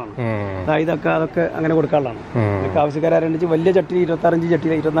മരങ്ങളാണ്. അതൊക്കെ അങ്ങനെ കൊടുക്കാനുള്ളതാണ്. ഇതൊക്കെ ആവശ്യക്കാരുണ്ടെങ്കിൽ വലിയ ചട്ടി 25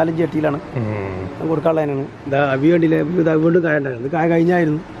 ചട്ടിയില 24 ചട്ടിയിലാണ് കൊടുക്കാനുള്ളതിനാണ്. ഇതാ അബി കണ്ടില്ലേ, വീണ്ടും കായണ്ടായിരുന്നു. ഇത് കായ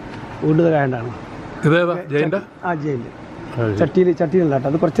കഴിഞ്ഞായിരുന്നു, വീണ്ടും കായണ്ടാണ്. ചട്ടിയിലല്ല കേട്ടോ,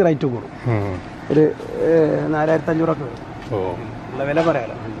 അത് കുറച്ച് റേറ്റ് കൂടും, ഒരു 4500 ഉള്ള വില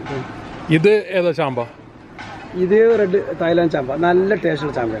പറയാലോ. ഇത് ഏതാ ചാമ്പ? ഇത് റെഡ് തായ്ലാൻഡ് ചാമ്പ, നല്ല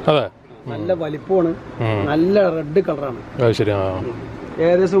ടേസ്റ്റുള്ള ചാമ്പയാണ്, നല്ല വലിപ്പമാണ്, നല്ല റെഡ് കളറാണ്.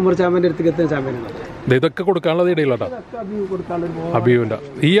 ഏകദേശം ഉമ്മർ ചാമ്പന്റെ അടുത്ത് എത്തുന്ന ചാമ്പയാണ്. ഇതൊക്കെ കൊടുക്കാനുള്ളത് ഇടയിലോട്ടാ അബിയുണ്ട്.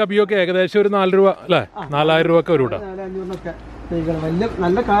 ഈ അബിയൊക്കെ ഏകദേശം ഒരു 4 രൂപ അല്ലേ, 4000 രൂപ ഒക്കെ വരും. 400-500 തൈകൾ, വലിയ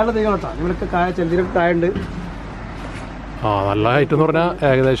നല്ല കായുള്ള തൈകളാട്ടോ. ഇവിടൊക്കെ കായ ചെന്തിരൊക്കെ കായുണ്ട്. നല്ല ഹൈറ്റ് എന്ന് പറഞ്ഞാൽ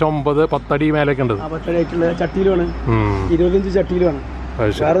ഏകദേശം 9-10 അടി മേലൊക്കെ ഉണ്ട്. 10 അടി ആയിട്ടുള്ള ചട്ടിയിലുമാണ്, 25 ചട്ടിയിലുമാണ്.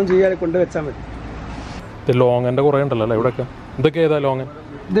 വേറെ ചെയ്യാൻ കൊണ്ട് വെച്ചാൽ മതി. ലോങ്ങന്റെ കുറെ ഉണ്ടല്ലോ അല്ലേ ഇവിടെയൊക്കെ. ഇതൊക്കെ ഏതാ ലോങ്ങൻ?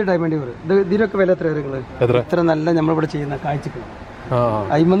 ഇത് ഡയമണ്ട് ഇവർ. ഇതിനൊക്കെ വില എത്ര നല്ല നമ്മളിവിടെ ചെയ്യുന്ന കാഴ്ചകൾ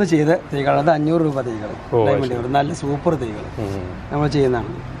അയിമന്ന് ചെയ്ത തൈകൾ. അത് 500 രൂപ തൈകൾ, ഡയമണ്ട് ഇവർ നല്ല സൂപ്പർ തൈകൾ നമ്മൾ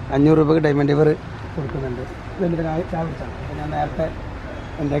ചെയ്യുന്നതാണ്. 500 രൂപക്ക് ഡയമണ്ട് ഇവർ കൊടുക്കുന്നുണ്ട്. ഇതിൻ്റെ ഞാൻ നേരത്തെ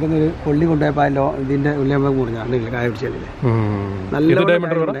ഉണ്ടാക്കുന്ന ഒരു കൊള്ളി കൊണ്ടുപോയപ്പോൾ ഇതിൻ്റെ ഉള്ളിയമ്മ മുറിഞ്ഞാണ് കായ പിടിച്ചതില്ലേ, നല്ല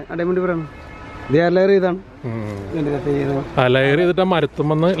ഡയമണ്ട് ഇവരാണ്. ഇത് ലെയർ ചെയ്താണ്, ലെയർ ചെയ്തിട്ട്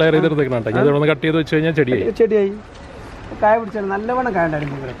മരത്തുമെന്ന് ലെയർ ചെയ്തെടുത്തേക്കണം. കട്ട് ചെയ്ത് വെച്ച് കഴിഞ്ഞാൽ ചെടിയായി കായ പിടിച്ചാണ്. നല്ലവണ്ണം കായ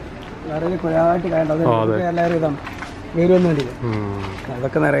ഉണ്ടായിരുന്നു ഇവരൊക്കെ, നിറയെ കുഴായിട്ട് കായ ഉണ്ടാവും. ലെയർ ചെയ്താണ്, വേര് വന്നു വേണ്ടിയില്ല,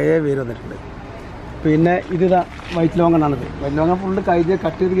 അതൊക്കെ നിറയെ വേര് വന്നിട്ടുണ്ട്. പിന്നെ ഇതിതാ വൈറ്റ് ലോങ്ങണാണിത്. വൈറ്റ് ലോങ്ങൺ ഫുള്ള്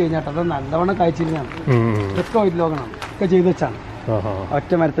കട്ട് ചെയ്ത് കഴിഞ്ഞാൽ അത് നല്ലവണ്ണം കായ്ച്ചിരുന്നാണ്. ഇതൊക്കെ വൈറ്റ് ലോങ്ങണാണ്, ഒക്കെ ചെയ്ത് വെച്ചാണ്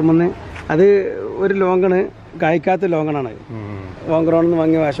ഒറ്റ മരത്തുമെന്ന്. അത് ഒരു ലോങ്ങണ് കായ്ക്കാത്ത ലോങ്ങണാണ്. ലോങ്കറോണെന്ന്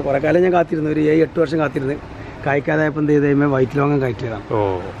വാങ്ങിയ വാശ കുറേ കാലം ഞാൻ കാത്തിരുന്നു, ഒരു 7-8 വർഷം കാത്തിരുന്ന്. കായ്ക്കാതായപ്പോൾ എന്ത് ചെയ്ത് വൈറ്റ് ലോങ്ങൻ കായ്ച്ചതാണ്,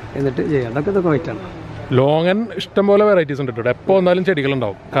 എന്നിട്ട് ചെയ്യാം. ഇതൊക്കെ വൈറ്റാണ്. ലോങ്ങൻ ഇഷ്ടംപോലെ വെറൈറ്റീസ് ഉണ്ട്. എപ്പോൾ വന്നാലും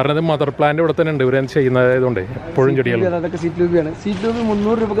ചെടികളുണ്ടാവും, കാരണം ഇത് മദർ പ്ലാന്റ് ഇവിടെ തന്നെ ഉണ്ട്. ഇവരെ ചെയ്യുന്നതുകൊണ്ട് എപ്പോഴും ചെടികൾ. അതൊക്കെ സീറ്റ് ലൂബിയാണ്. സീറ്റ് ലൂബി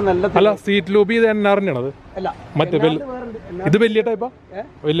 300 രൂപക്ക് നല്ല. അല്ല, സീറ്റ് ലൂബി ഇത് NR-ാണത്. അല്ല, മറ്റേ ഇത് വലിയ ടൈപ്പാ.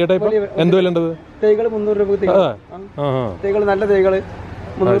 വലിയ ടൈപ്പ് എന്ത് വില ഉണ്ടത്? തൈകൾ 300 രൂപക്ക് തൈകൾ, നല്ല തൈകൾ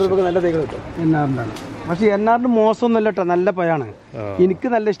 300 രൂപക്ക് നല്ല തൈകൾ കിട്ടും. NR-ാണ്. പക്ഷെ NR-ന് മോശമൊന്നുമല്ല കേട്ടോ, നല്ല പഴമാണ്. എനിക്ക്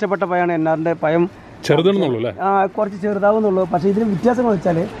നല്ല ഇഷ്ടപ്പെട്ട പഴമാണ് NR-ന്റെ പഴം. ചെറുതാണെന്നുള്ളൂ അല്ലേ? കുറച്ച് ചെറുതാവുന്നുള്ളൂ. പക്ഷെ ഇതിന് വ്യത്യാസങ്ങൾ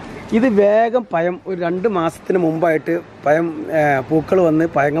വെച്ചാൽ ഇത് വേഗം പഴം ഒരു 2 മാസത്തിന് മുമ്പായിട്ട് പഴം പൂക്കൾ വന്ന്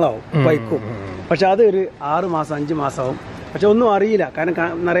പഴങ്ങളാവും, പൈക്കും. പക്ഷെ അത് ഒരു 6 മാസം 5 മാസമാവും. പക്ഷെ ഒന്നും അറിയില്ല,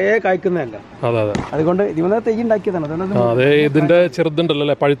 കാരണം നിറയെ കായ്ക്കുന്നതല്ല. അതുകൊണ്ട് ഇതിനെ തൈ ഉണ്ടാക്കിയതാണ്. ഇതിന്റെ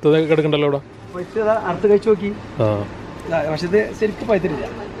ചെറുതുണ്ടല്ലോ, പഴുത്തത് കിടക്കണ്ടല്ലോ ഇവിടെ. അടുത്ത് കഴിച്ചു നോക്കി. പക്ഷെ ഇത് ശരിക്കും പഴുത്തിട്ടില്ല.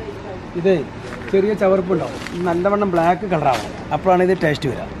 ഇതേ ചെറിയ ചവർപ്പുണ്ടാവും, നല്ലവണ്ണം ബ്ലാക്ക് കളറാവും. അപ്പോഴാണ് ഇത് ടേസ്റ്റ്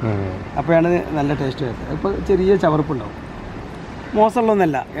വരിക, അപ്പോഴാണ് ഇത് നല്ല ടേസ്റ്റ് വരുന്നത്. ഇപ്പോൾ ചെറിയ ചവർപ്പുണ്ടാവും.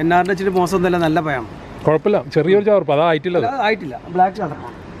 മോശമുള്ളതൊന്നല്ല, NR-ന്റെ വെച്ചിട്ട് മോശമൊന്നുമല്ല, നല്ല പഴമാണ്. കുഴപ്പമില്ല, ചെറിയൊരു ചവർപ്പ്. അതായിട്ടില്ല, ആയിട്ടില്ല, ബ്ലാക്ക്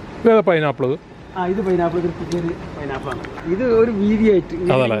കളറാണ്. പൈനാപ്പിൾ. ഇത് പൈനാപ്പിൾ, ഒരു പുതിയൊരു പൈനാപ്പിളാണ്. ഇത് ഒരു വീതിയായിട്ട്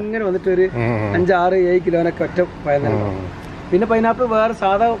ഇങ്ങനെ വന്നിട്ട് ഒരു 5-6-7 കിലോനൊക്കെ ഒറ്റ പഴം തന്നെ. പിന്നെ പൈനാപ്പിൾ വേറെ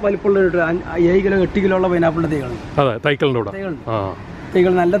സാധാ വലിപ്പമുള്ള 7 കിലോ 8 കിലോ ഉള്ള പൈനാപ്പിളിന്റെ തൈകളുണ്ട്.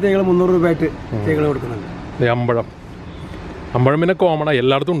 തൈകൾ നല്ല തൈകൾ 300 രൂപയായിട്ട് തൈകൾ കൊടുക്കുന്നുണ്ട്. അമ്പഴം പിന്നെ കോമൺ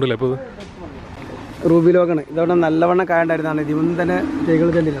എല്ലായിടത്തും ഉണ്ടല്ലോ ഇപ്പോൾ. റൂബി ലോഗാണ്. ഇതവിടെ നല്ലവണ്ണം കായണ്ടായിരുന്നാണ്. ഇതിമൊന്നും തന്നെ തൈകൾ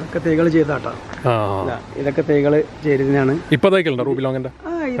തന്നെ ഇതൊക്കെ തൈകൾ ചെയ്താട്ടോ. ഇതൊക്കെ തൈകൾ ചെയ്തതിനാണ്. ഇപ്പൊ റൂബി ലോങ്ങിന്റെ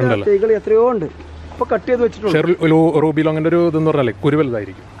തൈകൾ എത്രയോ ഉണ്ട്, ഇപ്പൊ കട്ട് ചെയ്ത് വെച്ചിട്ടുണ്ട്. റൂബി ലോങ്ങിന്റെ ഒരു ഇതെന്ന് പറഞ്ഞാൽ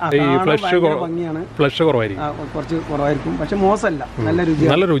കുരുവലുതായിരിക്കും, ഫ്ലഷ് കുറവായിരിക്കും, കുറച്ച് കുറവായിരിക്കും. പക്ഷെ മോശമല്ല, നല്ല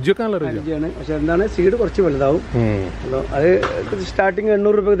രുചിയാണ്. പക്ഷെ എന്താണ്, സീഡ് കുറച്ച് വലുതാവും. അത് സ്റ്റാർട്ടിങ്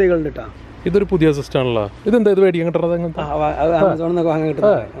 800 രൂപ തൈകളുണ്ട് കേട്ടോ. ഇതൊരു പുതിയ സിസ്റ്റം ആണല്ലോ. ഇതെന്താ ഇത് മേടിക്കാൻ കിട്ടുന്നത്?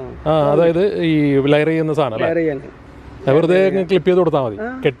 അതായത് ഈ ലയർ ചെയ്യുന്ന സാധനം വെറുതെ ക്ലിപ്പ് ചെയ്ത് കൊടുത്താൽ മതി,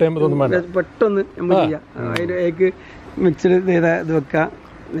 കെട്ടുമ്പോൾ വേണ്ട, പെട്ടെന്ന് അതിലേക്ക് മിക്സ്ഡ് ചെയ്ത ഇത് വെക്കുക,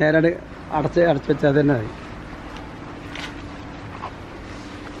 നേരെ അടച്ച് വെച്ചാൽ തന്നെ മതി.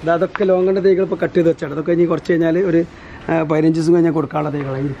 അതൊക്കെ ലോങ്ങൻ്റെ തൈകൾ ഇപ്പോൾ കട്ട് ചെയ്ത് വെച്ചാണ്. അതൊക്കെ ഇനി കുറച്ച് കഴിഞ്ഞാൽ ഒരു 15 ദിവസം കഴിഞ്ഞാൽ കൊടുക്കാനുള്ള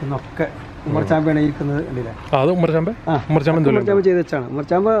തൈകളാണ് ഇരിക്കുന്നതൊക്കെ. ഉമ്മർച്ചാമ്പയാണ് ഇരിക്കുന്നത്, കണ്ടില്ലേ? ഉമ്മർച്ചാമ്പ് ചെയ്ത് വെച്ചാണ്.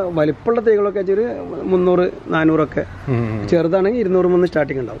 ഉമ്മർച്ചാമ്പ് വലിപ്പമുള്ള തൈകളൊക്കെ ഒരു 300-400 ഒക്കെ, ചെറുതാണെങ്കിൽ 200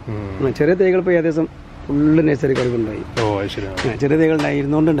 സ്റ്റാർട്ടിങ് ഉണ്ടാവും. ചെറിയ തൈകൾ ഇപ്പോൾ ഏകദേശം ഫുള്ള് നഴ്സറി കഴിവുണ്ടായി. ചെറിയ തൈകൾ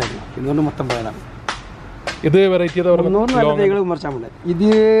 200 ഉണ്ടായിരുന്നു, 200 മൊത്തം പോയതാണ്. ഇത് വെറൈറ്റി 300 നല്ല തൈകൾ ഉമ്മർച്ചാമ്പുണ്ട്. ഇത്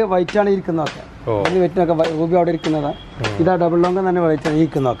വൈറ്റാണ് ഇരിക്കുന്നതൊക്കെ, വെറ്റിനൊക്കെ റൂബി അവിടെ ഇരിക്കുന്നതാ. ഇതാ ഡബിൾ ലോങ്കൻ തന്നെ വൈറ്റാണ്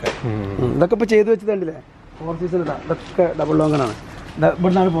ഇരിക്കുന്നതൊക്കെ. ഇതൊക്കെ ഇപ്പോൾ ചെയ്ത് വെച്ച് കണ്ടില്ലേ, 4 സീസൺ ഇതാ. ഇതൊക്കെ ഡബിൾ ലോങ്കനാണ്.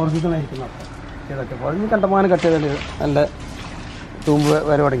 ഇവിടുന്നാണ് 4 സീസൺ ആയിരിക്കുന്നത്. ഇതൊക്കെ പുറഞ്ഞ് കണ്ടമാനം കട്ട് ചെയ്തല്ലേ, നല്ല തൂമ്പ്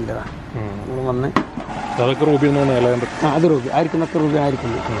വരെ തുടങ്ങിയതാണ്. നമ്മൾ വന്ന് അത് റൂബി ആയിരിക്കുന്നൊക്കെ റൂബി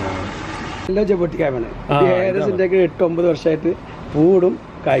ആയിരിക്കുന്നത്. നല്ല ജബോട്ടിക്കായാണ്. ഏകദേശം 8-9 വർഷമായിട്ട് പൂടും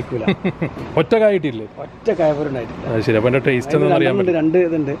കായ്ക്കൂല. ഒറ്റ കായിട്ടില്ലേ? ഒറ്റ കായ പോലും ഉണ്ടായിട്ടില്ല. ശരി. അപ്പൊ ടേസ്റ്റ് അറിയാൻ രണ്ട്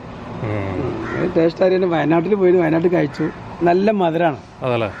ഇതുണ്ട്. ടേസ്റ്റ് അറിയാൻ വയനാട്ടിൽ പോയി, വയനാട്ടിൽ കഴിച്ചു. നല്ല മധുരമാണ്.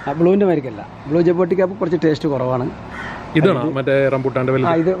 അതല്ലേ? ബ്ലൂവിന്റെ മാതിരിക്കല്ല. ബ്ലൂ ജബോട്ടിക്ക് കുറച്ച് ടേസ്റ്റ് കുറവാണ്. ഇതാണോ മറ്റേ റംബൂട്ടാന്റെ വലുത്?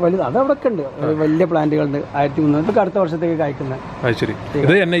 ഇത് വലുത്. അത് അവിടെ ഉണ്ട്. വലിയ പ്ലാന്റുകളുണ്ട്. 1300 ഇതൊക്കെ അടുത്ത വർഷത്തേക്ക് കായ്ക്കുന്നത്. ശരി.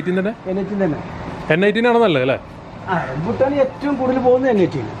 ഇത് N18 തന്നെ? N18 ആണോ നല്ലത് അല്ലേ? റംബൂട്ടാൻ ഏറ്റവും കൂടുതൽ പോകുന്നത്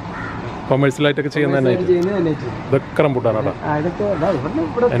N18. കൊമേഴ്സ്യലായിട്ടൊക്കെ ചെയ്യുന്ന ഇതൊക്കെ റംബൂട്ടാനാട്ടോ.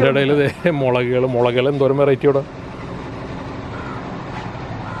 എൻ്റെ ഇടയിൽ മുളകൾ എന്തോരം വെറൈറ്റി ഇവിടെ.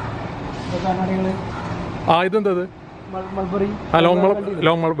 ഇതെന്താ? ലോങ്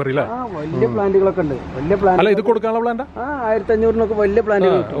മൾബറി അല്ലേ? വലിയ പ്ലാന്റുകളൊക്കെ ഉണ്ട്. വലിയ പ്ലാന്റ് അല്ല, ഇത് കൊടുക്കാനുള്ള പ്ലാന്റ് 1500 വലിയ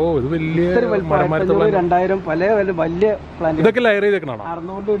പ്ലാന്റുകൾ. ഇത് വലിയ 2000 പല വലിയ പ്ലാന്റ്. ഇതൊക്കെ ലെയർ ചെയ്തേക്കണോ?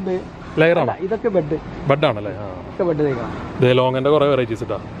 600 ഉണ്ട്. ലെയറാണോ? ഇതൊക്കെ ബെഡാണല്ലേ? ബെഡ് തേക്കണം. ഇത് ലോങ്ങിന്റെ കുറെ വെറൈറ്റീസ്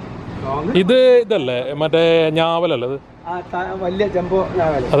ഇട്ടാ. ഇത് ഇതല്ലേ മറ്റേ ഞാവലല്ലേ? അത് വലിയ ജംബോ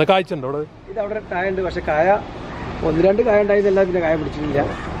ഞാവൽ. അത് കായ്ച്ചുണ്ടോ അവിടെ? ഇത് അവിടെ കായ ഉണ്ട്. പക്ഷെ കായ 1-2 കായ ഉണ്ടായതല്ല. പിന്നെ കായ പിടിച്ചിട്ടില്ല.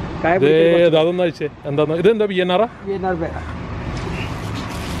 അതൊന്നും അയച്ചേ. എന്താ ഇത്? എന്താ VNR?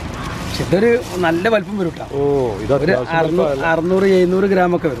 ഇതൊരു നല്ല വലിപ്പം വരും കേട്ടോ. ഇത് 600-700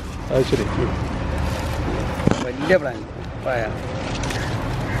 ഗ്രാമൊക്കെ വരും. അത് ശരി. വലിയ പ്ലാന്റ്.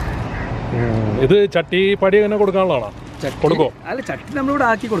 ഇത് ചട്ടി പടി അങ്ങനെ കൊടുക്കാനുള്ളതാണോ? കൊടുക്കോ? അല്ല, ചട്ടി നമ്മളിവിടെ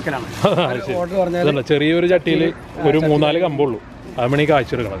ആക്കി കൊടുക്കലാണ്. ഓർഡർ പറഞ്ഞാൽ ചെറിയൊരു ചട്ടിയിൽ ഒരു 3-4 കമ്പുള്ളൂ. അതാണ് ഈ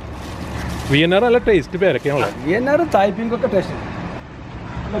കാഴ്ചയെടുക്കണത്. VNR നല്ല ടേസ്റ്റ് പേരൊക്കെയാണല്ലോ. VNR തായ്പിങ് ഒക്കെ ടേസ്റ്റ്.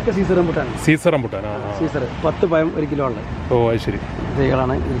 ഇതൊക്കെ Caesar rambutan. Caesar rambutan. Caesar 10 പഴം 1 കിലോ ഉണ്ട്. അത് ശരി.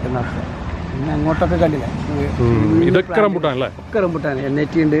 തൈകളാണ് ഇരിക്കുന്നത്. പിന്നെ അങ്ങോട്ടൊക്കെ കണ്ടില്ലേ? ഇതൊക്കെ റംബൂട്ടാൻ അല്ലേ? ഒക്കെ റംബൂട്ടാൻ.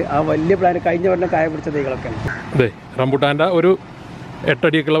 N18 ഉണ്ട്. ആ വലിയ പ്ലാന്റ് കഴിഞ്ഞ വർഷം കായ പിടിച്ച തൈകളൊക്കെ. അതെ, റംബൂട്ടാൻ്റെ ഒരു 8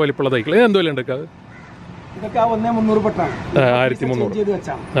 അടിയൊക്കെയുള്ള വലിപ്പമുള്ള തൈകൾ. ഇത് എന്തോലും ഉണ്ട്? ഇതൊക്കെ 1300 പെട്ടാണ്.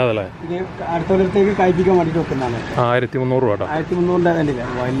 1300. അതല്ലേ? ഇത് അടുത്ത കൊല്ലത്തേക്ക് കായ്പ്പിക്കാൻ വേണ്ടിട്ട് വെക്കുന്നതാണ്. 1300 രൂപ. 1300 കണ്ടില്ല?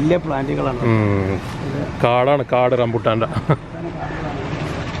 വലിയ പ്ലാന്റുകളാണ്. കാടാണ്, കാട് റംബൂട്ടാൻ്റെ.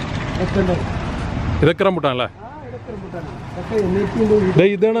 ഇതൊക്കെ റംബൂട്ടാൻ അല്ലേ?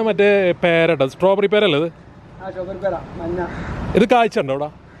 ഇതാണ് മറ്റേ പേരട്ടോ, സ്ട്രോബെറി പേരല്ലേ ഇത്? ഇത് കായ്ച്ചുണ്ടോ അവിടെ?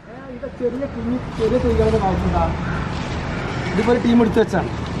 ടീം എടുത്ത് വെച്ചാണ്.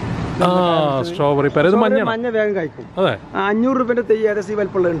 സ്ട്രോബെറി പേര. ഇത് മഞ്ഞ വേഗം കഴിക്കും. അതെ. 500 രൂപന്റെ തൈ ഏകദേശം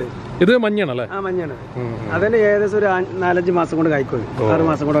വലിപ്പമുള്ളുണ്ട്. ഇത് മഞ്ഞാണല്ലേ? മഞ്ഞാണ്. അതന്നെ ഏകദേശം ഒരു 4-5 മാസം കൊണ്ട് കായ്ക്കും. 6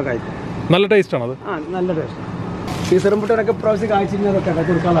 മാസം കൂടെ കായ്ക്കും. നല്ല ടേസ്റ്റ് ആണത്. നല്ല ടേസ്റ്റ്. സീസർ റംബൂട്ടാനൊക്കെ പ്രാവശ്യം കായ്ച്ചിരുന്നതൊക്കെ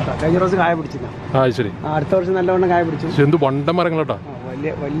കൊടുക്കാനുള്ള. കഴിഞ്ഞ പ്രാവശ്യം കായ പിടിച്ചില്ല. ശരി. അടുത്ത വർഷം നല്ലവണ്ണം കായ പിടിച്ചു. എന്ത് വണ്ട മരങ്ങളോട്ടോ.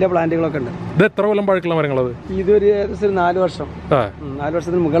 വലിയ പ്ലാന്റുകളൊക്കെ ഉണ്ട്. ഇത് എത്ര കൊല്ലം പഴക്കമുള്ള മരങ്ങളത്? ഇതൊരു ഏകദേശം 4 വർഷം. 4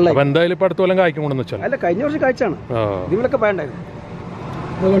 വർഷത്തിന് മുകളിലായി. എന്തായാലും ഇപ്പൊ അടുത്ത കൊല്ലം കായ്ക്കും കൊണ്ടെന്ന് വെച്ചാൽ? അല്ല, കഴിഞ്ഞ വർഷം കായ്ച്ചാണ്. ഇതിലൊക്കെ പയണ്ടായിരുന്നു.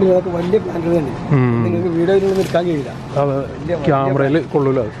 വലിയ പ്ലാന്റുകൾ തന്നെ. നിങ്ങൾക്ക് വീഡിയോയിൽ നിൽക്കാൻ കഴിയില്ല. ക്യാമറയിൽ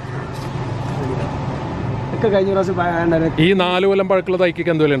കൊള്ളൂല. ഒക്കെ കഴിഞ്ഞ പ്രാവശ്യം പയണ്ടായിരുന്നു. ഈ 4 കൊല്ലം പഴക്കമുള്ള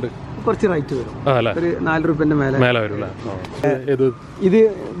തൈക്കൊക്കെ എന്ത് വിലയുണ്ട്? കുറച്ച് റേറ്റ് വരും. ഒരു 4 രൂപന്റെ മേലെ വരും. ഇത്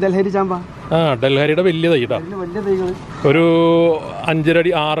ഡൽഹരി ചാമ്പ. ഡൽഹരിയുടെ വലിയ തൈ. വലിയ തൈകൾ ഒരു 5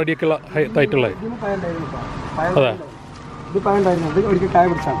 അടി 6 അടിയൊക്കെ ഉള്ള തൈറ്റുള്ള. അതെ, ഇത് പയണ്ടായിരുന്നു. അത് ഒരിക്കൽ കായ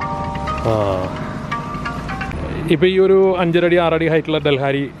പിടിച്ചാണ്. ഇപ്പൊ ഈ ഒരു 5 അടി 6 അടി ഹൈറ്റുള്ള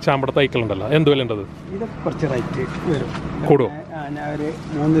ഡൽഹരി ചാമ്പട തൈക്കളുണ്ടല്ലോ, എന്ത് വില ഉണ്ടത്? ഇതൊക്കെ കുറച്ച് റേറ്റ് വരും. കൂടുമോ?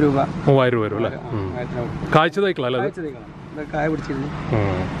 3 രൂപ 3000 രൂപ വരും അല്ലേ? കാഴ്ച തൈക്കളല്ലേ? കായ പിടിച്ചിരുന്നു.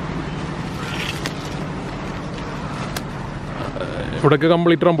 ഇവിടേക്ക്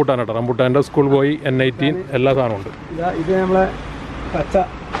കംപ്ലീറ്റ് റംബൂട്ടാനാട്ടോ. റംബൂട്ടാൻ്റെ സ്കൂൾ പോയി N18 എല്ലാ സാധനവും ഉണ്ട്. ഇത് നമ്മളെ പച്ച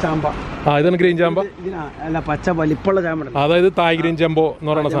ചാമ്പ. ഇതാണ് ഗ്രീൻ ചാമ്പ. അല്ല, പച്ച വലിപ്പുള്ള ചാമ്പ. അതായത് തായ് ഗ്രീൻ ജംബോ എന്ന്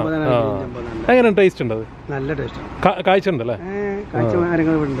പറയുന്ന സാധനം. എങ്ങനെ ടേസ്റ്റ് ഉണ്ട്? നല്ല ടേസ്റ്റ്. കായ്ച്ചുണ്ടല്ലേ?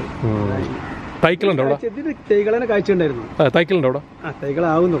 തൈക്കളുണ്ടോ അവിടെ? തൈകളെ കായ്ച്ചുണ്ടായിരുന്നു. തൈക്കളുണ്ടോ അവിടെ?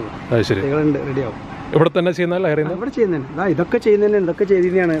 തൈകളാവുന്നുള്ളൂ. ശരി. തൈകളുണ്ട്, റെഡിയാവും. ഇവിടെ തന്നെ ചെയ്യുന്ന ഇവിടെ ചെയ്യുന്നതന്നെ. ഇതൊക്കെ ചെയ്യുന്നതന്നെ. ഇതൊക്കെ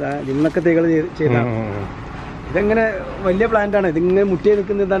ചെയ്തതാണ്. ഇതിന്നൊക്കെ തൈകൾ ചെയ്താണ്. ഇതെങ്ങനെ വലിയ പ്ലാന്റ് ആണ്. ഇതിങ്ങനെ മുട്ടിയെ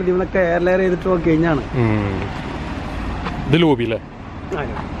നിൽക്കുന്നതാണ്. ഇതിനൊക്കെ എയർ ലെയർ ചെയ്തിട്ട് കഴിഞ്ഞാണ്. ഇത് ലൂബില്ലേ?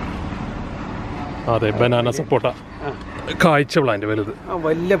 അതെ, ബനാന സപ്പോട്ട. കായ്ച്ച പ്ലാന്റ് വലുത്.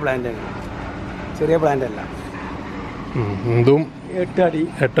 വലിയ പ്ലാന്റ് ആണ്, ചെറിയ പ്ലാന്റ് അല്ല. ഇതും 8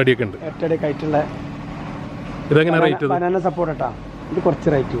 അടിയൊക്കെ ഉണ്ട്. 8 അടി ആയിട്ടുള്ള. ഇതെങ്ങനെ റേറ്റ്? ബനാന സപ്പോർട്ടാ. ഇത് കുറച്ച്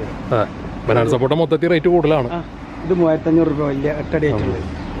റേറ്റ് വരും. ബനാന സപ്പോർട്ട മൊത്തത്തിൽ റേറ്റ് കൂടുതലാണ്. ഇത് 3500 രൂപ വലിയ 8 അടി ആയിട്ടുള്ളത്.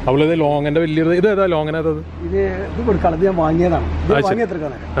 അവളത് ലോങ്ങിന്റെ വലിയ. ഇത് ഏതാ ലോങ്ങിനത്? ഇത് കൊടുക്കാം. ഇത് ഞാൻ വാങ്ങിയതാണ്. വാങ്ങി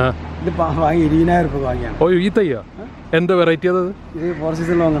എത്രക്കാണ്? ഇത് വാങ്ങി 20000 രൂപ വാങ്ങിയാണ്. ഈ തയ്യാ എന്താ വെറൈറ്റി? അത് ഇത് 4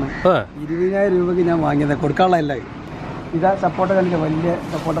 സീസൺ ലോങ്ങാണ്. 20000 രൂപയ്ക്ക് ഞാൻ വാങ്ങിയത്. കൊടുക്കാനുള്ളതല്ല. ഇതാ സപ്പോർട്ട കണ്ടില്ല, വലിയ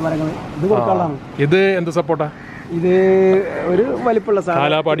സപ്പോർട്ട മരങ്ങൾ. ഇത് കൊടുക്കാനുള്ളതാണ്. ഇത് എന്ത് സപ്പോർട്ടാ? ഇത് ഒരു വലിപ്പമുള്ള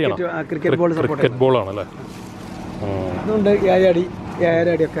ക്രിക്കറ്റ് ബോൾ ആണല്ലേ? അതുകൊണ്ട് 7 അടി 7.5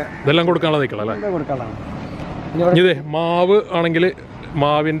 അടിയൊക്കെ. ഇതെല്ലാം കൊടുക്കാനുള്ളതല്ലേ? കൊടുക്കാനുള്ളതാണ്. ഇതേ മാവ് ആണെങ്കിൽ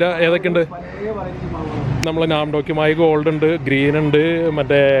മാവിൻ്റെ ഏതൊക്കെയുണ്ട്? നമ്മളെ നാംഡോക്കുമായി ഗോൾഡ് ഉണ്ട്, ഗ്രീൻ ഉണ്ട്,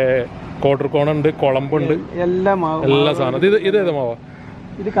 മറ്റേ കോട്ടർകോൺ ഉണ്ട്, കുളമ്പുണ്ട്, എല്ലാ സാധനം. ഇത് ഏതാ മാവാ?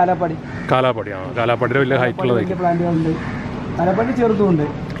 ഇത് കാലാപ്പാടി. കാലാപ്പാടി. കാലാപ്പാടിയുടെ വലിയ ഹൈറ്റ് ഉള്ളത്. കാലാപ്പാടി ചെറുതുണ്ട്.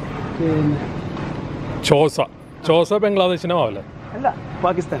 ചോസ ബംഗ്ലാദേശിന്റെ മാവല്ലേ? അല്ല,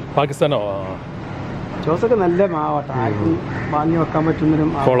 പാകിസ്ഥാനോ? ചോസൊക്കെ നല്ല മാവാട്ടോ, ആർക്കും വാങ്ങി വെക്കാൻ പറ്റുന്നൊരു.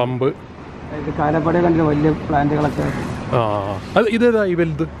 കുളമ്പ്, കാലാപ്പാടി കണ്ടിട്ട് വലിയ പ്ലാന്റുകളൊക്കെ. ഇതേതാ ഈ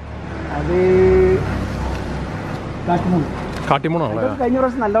വലുത്? അത് കാട്ടിമൂണാണോ? കഴിഞ്ഞ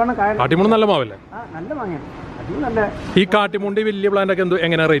പ്രാവശ്യം നല്ലവണ്ണം കാട്ടിമൂണ് നല്ല മാവല്ലേ? നല്ല മാങ്ങയാണ്. അത് നല്ല. ഈ കാട്ടിമൂണ്ടി വലിയ പ്ലാന്റ് ഒക്കെ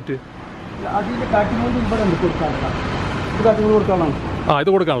എങ്ങനെയാ റേറ്റ്? അതിന്റെ കാട്ടിമൂണ്ടി ഇവിടെ ഉണ്ട് കൊടുക്കാനുള്ള. ഇത് കാട്ടിമൂണ്ടി കൊടുക്കാനുള്ളതാണ്. ഇത്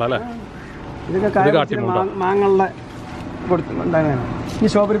കൊടുക്കാനുള്ള അല്ലേ? ഇതൊക്കെ മാങ്ങളുടെ കൊടുത്തുണ്ടാകുന്നതാണ്. ഈ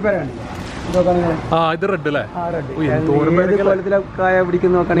സ്ട്രോബെറി പേരാണ്. ഇത് റെഡ് അല്ലേ? കായ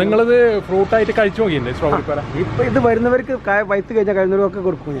പിടിക്കുന്ന നിങ്ങളിത് ഫ്രൂട്ടായിട്ട് കഴിച്ചു നോക്കിയില്ലേ സ്ട്രോബെറി പേര? ഇപ്പൊ ഇത് വരുന്നവർക്ക് കായ വൈത്ത് കഴിഞ്ഞാൽ കഴിയുന്നവർക്കൊക്കെ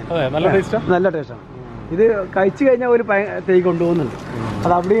കൊടുക്കും ഞാൻ. നല്ല ടേസ്റ്റാണ്. നല്ല ടേസ്റ്റാണ്. ഇത് കഴിച്ചു കഴിഞ്ഞാൽ ഒരു തൈ കൊണ്ടുപോകുന്നുണ്ട്.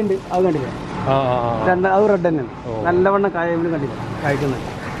 അത് അവിടെയുണ്ട്. അത് കണ്ടില്ല? അത് റെഡ് തന്നെയാണ്. നല്ലവണ്ണം കായ കണ്ടില്ല കഴിക്കുന്നത്.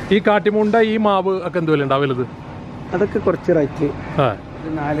 ഈ കാട്ടിമുണ്ട ഈ മാവ് ഒക്കെ എന്ത് വില ഉണ്ടാവില്ലത്? അതൊക്കെ കുറച്ച് റേറ്റ്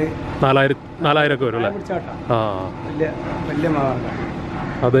 4000 ഒക്കെ വരും അല്ലേ? വലിയ മാവാണ്.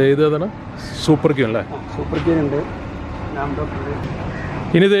 അത് ഏതാണ്? സൂപ്പർ ക്യൂൻ അല്ലേ? സൂപ്പർ ക്യൂൻ ഉണ്ട്.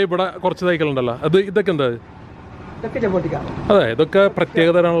 ഇനി ഇത് ഇവിടെ കുറച്ച് തൈകളുണ്ടല്ലോ, ഇതൊക്കെ എന്താ? ഇതൊക്കെ ജബോട്ടിക്ക. അതെ, ഇതൊക്കെ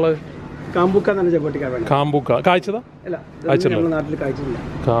പ്രത്യേകതരാണുള്ളത്. കാമ്പൂക്ക എന്നാണ് ജബോട്ടിക്ക. കാമ്പൂക്ക കായ്ച്ചതാ? നാട്ടിൽ കായ്ച്ചിട്ടില്ല.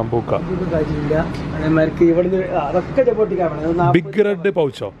 കാമ്പൂക്ക കായ്ച്ചിട്ടില്ല. അതേമാതിരി ഇവിടുന്ന് അതൊക്കെ ജബോട്ടിക്ക. Big red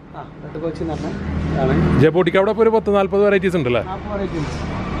പൗച്ചോ? ജബോട്ടിക്ക അവിടെ ഇപ്പോൾ ഒരു 10-40 വെറൈറ്റീസ് ഉണ്ടല്ലേ?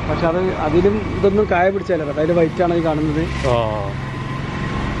 പക്ഷെ അത് അതിലും ഇതൊന്നും കായ പിടിച്ചല്ല. അതിൽ വൈറ്റ് ആണ് ഈ കാണുന്നത്.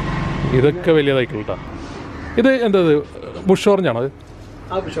 ഇതൊക്കെ വലിയ തൈക്കൾ കേട്ടോ. ഇത് എന്താ ബുഷ് ഓറഞ്ച് ആണോ?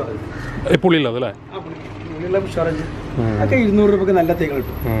 പുളിയുള്ളത് അല്ലേ? 200 രൂപക്ക് നല്ല തൈകൾ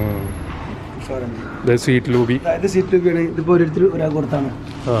കിട്ടും. സീറ്റ് ലൂബിയാണ്. ഇതിപ്പോ ഒരാൾ കൊടുത്താണ്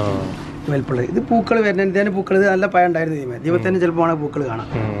വലിപ്പുള്ളത്. ഇത് പൂക്കൾ വരുന്നതിന്റെ പൂക്കൾ നല്ല പഴം ഉണ്ടായിരുന്നു. ദൈവത്തിന് ചിലപ്പോൾ പൂക്കൾ കാണാം.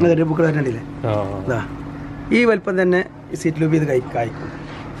 പൂക്കൾ വരണ്ടില്ലേ? ഈ വലിപ്പം തന്നെ സീറ്റ് ലൂബി ഇത് കായ്ക്കും.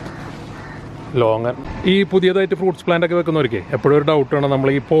 ലോങ്ങൻ. ഈ പുതിയതായിട്ട് ഫ്രൂട്ട്സ് പ്ലാന്റ് ഒക്കെ വെക്കുന്നവർക്ക് എപ്പോഴും ഒരു ഡൗട്ടാണ്, നമ്മൾ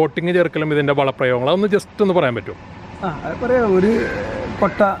ഈ പോട്ടിങ് ചേർക്കലും ഇതിന്റെ വളപ്രയോഗങ്ങൾ അതൊന്ന് ജസ്റ്റ് ഒന്ന് പറയാൻ പറ്റുമോ? പറയാം. ഒരു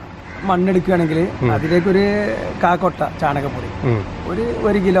കൊട്ട മണ്ണെടുക്കുകയാണെങ്കിൽ അതിലേക്കൊരു കാക്കൊട്ട ചാണകപ്പൊടി,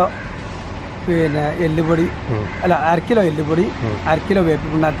 1 കിലോ പിന്നെ എല്ലുപൊടി, അല്ല 1/2 കിലോ എല്ലുപൊടി, 1/2 കിലോ വേപ്പ്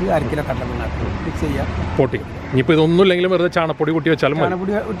പിണ്ണാക്ക്, 1/2 കിലോ കടല പിണ്ണാക്ക് മിക്സ് ചെയ്യാം. പോട്ടിങ്. ഇനിയിപ്പോൾ ഇതൊന്നും ഇല്ലെങ്കിലും വെറുതെ ചാണപ്പൊടി കൂട്ടി വെച്ചാലും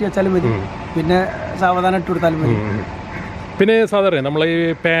മതി. പിന്നെ സാവധാനം ഇട്ട് കൊടുത്താലും മതി. പിന്നെ സാധാരണ നമ്മൾ ഈ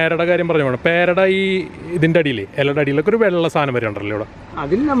പേരയുടെ കാര്യം പറഞ്ഞു വേണം. പേരയുടെ ഈ ഇതിന്റെ അടിയിലെ ഇലയുടെ അടിയിലൊക്കെ ഒരു വെള്ള സാധനം വരെ ഉണ്ടല്ലോ ഇവിടെ.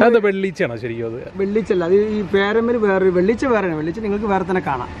 അതിൽ വെള്ളിച്ചാണോ ശരിക്കും? അത് വെള്ളിച്ചല്ല, അത് ഈ പേരമ്മൽ വേറെ വെള്ളിച്ച വേറെ. വെള്ളിച്ച നിങ്ങൾക്ക് വേറെ തന്നെ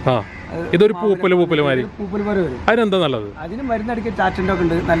കാണാം. ഇതൊരു പൂപ്പല് മാതിരി. പൂപ്പല് പോലെ വരും. അതിനെന്താ നല്ലത്? അതിന് മരുന്നടിക്കാൻ ടാറ്റൻ്റെ ഒക്കെ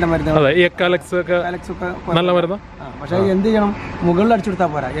ഉണ്ട്, നല്ല മരുന്ന്. അതെ, എക്കാലക്സ് ഒക്കെ നല്ല മരുന്ന്. പക്ഷെ എന്ത് ചെയ്യണം, മുകളിൽ അടിച്ചു കൊടുത്താൽ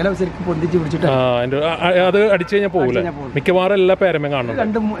പോരാ. ഇല ശരിക്കും പൊന്തിച്ച് പിടിച്ചിട്ട് അത് അടിച്ചു കഴിഞ്ഞാൽ പോകില്ല. മിക്കവാറും എല്ലാ പേരമ്മ കാണും.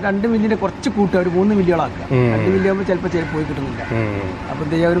 2 മില്ലിന്റെ കുറച്ച് കൂട്ടുക, ഒരു 3 മില്ലിയോളാക്കുക. 2 മില്ലി ആകുമ്പോൾ ചിലപ്പോൾ പോയി കിട്ടുന്നില്ല. അപ്പൊ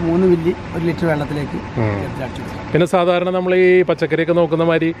എന്ത് ചെയ്യുക, ഒരു 3 മില്ലി 1 ലിറ്റർ വെള്ളത്തിലേക്ക് അടിച്ചു കൊടുക്കുക. പിന്നെ സാധാരണ നമ്മൾ ഈ പച്ചക്കറിയൊക്കെ നോക്കുന്ന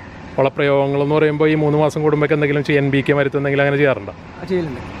മാതിരി വളപ്രയോഗങ്ങൾ എന്ന് പറയുമ്പോൾ ഈ 3 മാസം കൂടുമ്പോൾ എന്തെങ്കിലും NPK മരുന്നെങ്കിലും അങ്ങനെ ചെയ്യാറുണ്ടോ?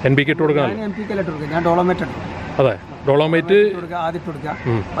 ചെയ്യലുണ്ട്. NPK ഇട്ട് കൊടുക്കണം. ഞാൻ ഡോളോമേറ്റ് ഇട്ടു. അതെ, ഡോളോമേറ്റ് ആദ്യം ഇട്ട് കൊടുക്കുക.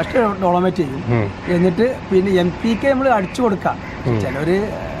 ഫസ്റ്റ് ഡോളോമേറ്റ് ചെയ്യും. എന്നിട്ട് പിന്നെ NPK നമ്മൾ അടിച്ചു കൊടുക്കാം. ചിലര്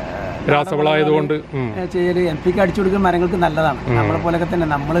രാസവളമായതുകൊണ്ട് ചെയ്യല്. NPK അടിച്ചു കൊടുക്കുന്ന മരങ്ങൾക്ക് നല്ലതാണ്. നമ്മളെ പോലൊക്കെ തന്നെ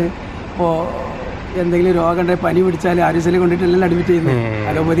നമ്മൾ ഇപ്പോൾ എന്തെങ്കിലും രോഗം ഉണ്ടെങ്കിൽ പനി പിടിച്ചാൽ ആരോഗ്യശാല കൊണ്ടിട്ടെല്ലാം അഡ്മിറ്റ് ചെയ്യുന്നത്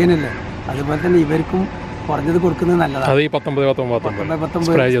അലോപതി തന്നെയല്ലേ. അതുപോലെ തന്നെ ഇവർക്കും കുറഞ്ഞത് കൊടുക്കുന്നത് നല്ലതാണ്.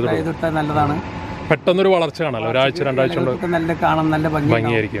 നല്ലതാണ്. പെട്ടെന്നൊരു വളർച്ച കാണാലോ, ഒരാഴ്ച 2 ആഴ്ച നല്ല കാണാൻ നല്ല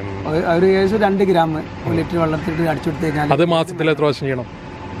ഭംഗിയായിരിക്കും. ഒരു ഏകദേശം 2 ഗ്രാം 1 ലിറ്റർ വെള്ളത്തിട്ട് അടിച്ചു കൊടുത്തു കഴിഞ്ഞാൽ അത് മാസത്തിൽ എത്ര പ്രാവശ്യം ചെയ്യണം?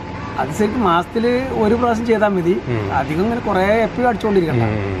 അത് ശരിക്കും മാസത്തിൽ 1 പ്രാവശ്യം ചെയ്താൽ മതി. അധികം ഇങ്ങനെ കുറേ എപ്പോഴും അടിച്ചുകൊണ്ടിരിക്കണം.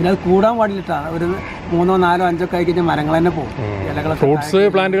 പിന്നെ അത് കൂടാൻ പാടില്ലിട്ടാണ്. ഒരു 3, 4, 5 ഒക്കെ ആയി കഴിഞ്ഞാൽ മരങ്ങൾ തന്നെ പോകും. ഫ്രൂട്ട്സ്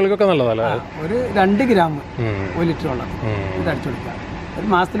പ്ലാന്റുകൾക്കൊക്കെ നല്ലതല്ലേ? ഒരു 2 ഗ്രാം 1 ലിറ്റർ വെള്ളം ഇത് അടിച്ചു കൊടുക്കുക. ഒരു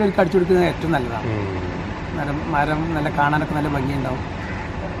മാസത്തിൽ ഒരിക്കൽ അടിച്ചു കൊടുക്കുന്നത് ഏറ്റവും നല്ലതാണ്. മരം നല്ല കാണാനൊക്കെ നല്ല ഭംഗിയുണ്ടാവും.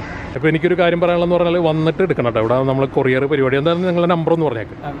 അപ്പോൾ എനിക്കൊരു കാര്യം പറയാനുള്ളതെന്ന് പറഞ്ഞാൽ വന്നിട്ട് എടുക്കണം കേട്ടോ. ഇവിടെ നമ്മൾ കൊറിയർ പരിപാടി എന്തായാലും നിങ്ങളുടെ നമ്പർ ഒന്ന്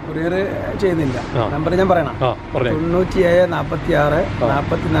പറഞ്ഞേക്ക്. കൊറിയർ ചെയ്യുന്നില്ല. നമ്പർ ഞാൻ പറയണം. 97 46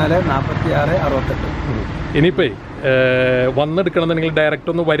 44 46 68. ഇനിയിപ്പോൾ വന്നെടുക്കണമെന്നുണ്ടെങ്കിൽ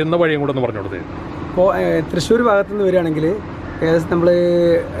ഡയറക്റ്റ് ഒന്ന് വരുന്ന വഴിയും കൂടെ ഒന്ന് പറഞ്ഞു കൊടുത്തേ. ഇപ്പോൾ തൃശ്ശൂർ ഭാഗത്തുനിന്ന് വരികയാണെങ്കിൽ ഏകദേശം നമ്മൾ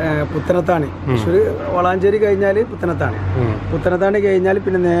പുത്തനത്താണി, തൃശ്ശൂർ വളാഞ്ചേരി കഴിഞ്ഞാൽ പുത്തനത്താണി കഴിഞ്ഞാൽ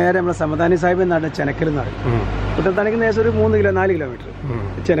പിന്നെ നേരെ നമ്മളെ സമദാനി സാഹിബ് എന്നാണ് ചെനക്കൽ എന്നാണ്. പുത്തനത്താണിക്ക് നേരെ ഒരു 4 കിലോമീറ്റർ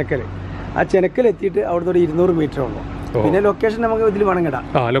ചെനക്കൽ. ആ ചെനക്കൽ എത്തിയിട്ട് അവിടുന്ന് ഒരു 200 മീറ്റർ ഉള്ളൂ. പിന്നെ ലൊക്കേഷൻ നമുക്ക് ഇതിൽ വേണമെങ്കിൽ ഇടാം.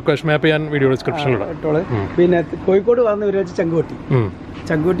 ലൊക്കേഷൻ മാപ്പ് ഞാൻ വീഡിയോ ഡിസ്ക്രിപ്ഷനിലിടാം. പിന്നെ കോഴിക്കോട് വന്ന് വിചാരിച്ച് ചങ്കുവട്ടി.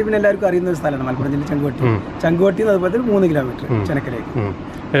 ചങ്കുവട്ടി പിന്നെ എല്ലാവർക്കും അറിയുന്ന ഒരു സ്ഥലമാണ് മലപ്പുറം ജില്ല ചങ്കുവട്ടി. ചങ്കുവട്ടി അതുപോലെ 3 കിലോമീറ്റർ ചെനക്കലേക്ക്.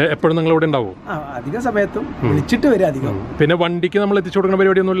 എപ്പോഴും നിങ്ങൾ ഇവിടെ ഉണ്ടാവും? അധിക സമയത്തും വിളിച്ചിട്ട് വരും അധികം. പിന്നെ വണ്ടിക്ക് നമ്മൾ എത്തിച്ചു കൊടുക്കുന്ന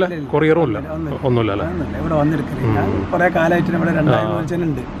പരിപാടി ഒന്നുമില്ല, കൊറിയറും ഇല്ല, ഒന്നുമില്ല അല്ലേ? ഇവിടെ വന്നിരിക്കില്ല. ഞാൻ കുറെ കാലമായിട്ട് ഇവിടെ 2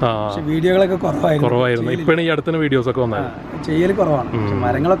 ഉണ്ട്. പക്ഷെ വീഡിയോകളൊക്കെ കുറവായിരുന്നു. ഇപ്പൊ ഈ അടുത്ത വീഡിയോസ് ഒക്കെ വന്നത് ചെയ്യൽ കുറവാണ്.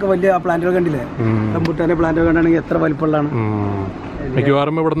 മരങ്ങളൊക്കെ വലിയ പ്ലാന്റുകൾ കണ്ടില്ലേ? റംബൂട്ടാന്റെ പ്ലാന്റുകൾ കണ്ടാണെങ്കിൽ എത്ര വലിപ്പമുള്ളതാണ്.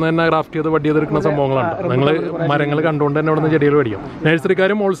 മിക്കവാറും ഇവിടുന്ന് തന്നെ ക്രാഫ്റ്റ് ചെയ്ത് വടി ചെയ്തെടുക്കുന്ന സംഭവങ്ങളാണ്. നിങ്ങൾ മരങ്ങൾ കണ്ടുകൊണ്ട് തന്നെ ഇവിടുന്ന് ചെടികൾ മേടിക്കും.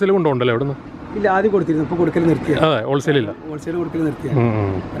 നഴ്സറിക്കാരും ഹോൾസെയിൽ കൊണ്ടുപോകണ്ടല്ലോ ഇവിടുന്ന്? ഇല്ല, ആദ്യം കൊടുത്തിരുന്നു, ഇപ്പൊ കൊടുക്കൽ നിർത്തിയ. അതെ, ഹോൾസെയിൽ ഇല്ല, ഹോൾസെയിൽ കൊടുക്കൽ നിർത്തിയ.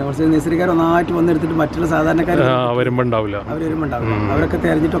 ഹോൾസെയിൽ നഴ്സറിക്കാർ ഒന്നായിട്ട് വന്നെടുത്തിട്ട് മറ്റുള്ള സാധാരണക്കാർ വരുമ്പോ ഉണ്ടാവില്ല, അവരൊക്കെ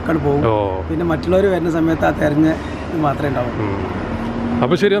തെരഞ്ഞിട്ടൊക്കെ പോകും. പിന്നെ മറ്റുള്ളവർ വരുന്ന സമയത്ത് ആ തെരഞ്ഞ് മാത്രമേ ഉണ്ടാവും.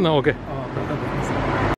 അപ്പൊ ശരി എന്നാ, ഓക്കെ.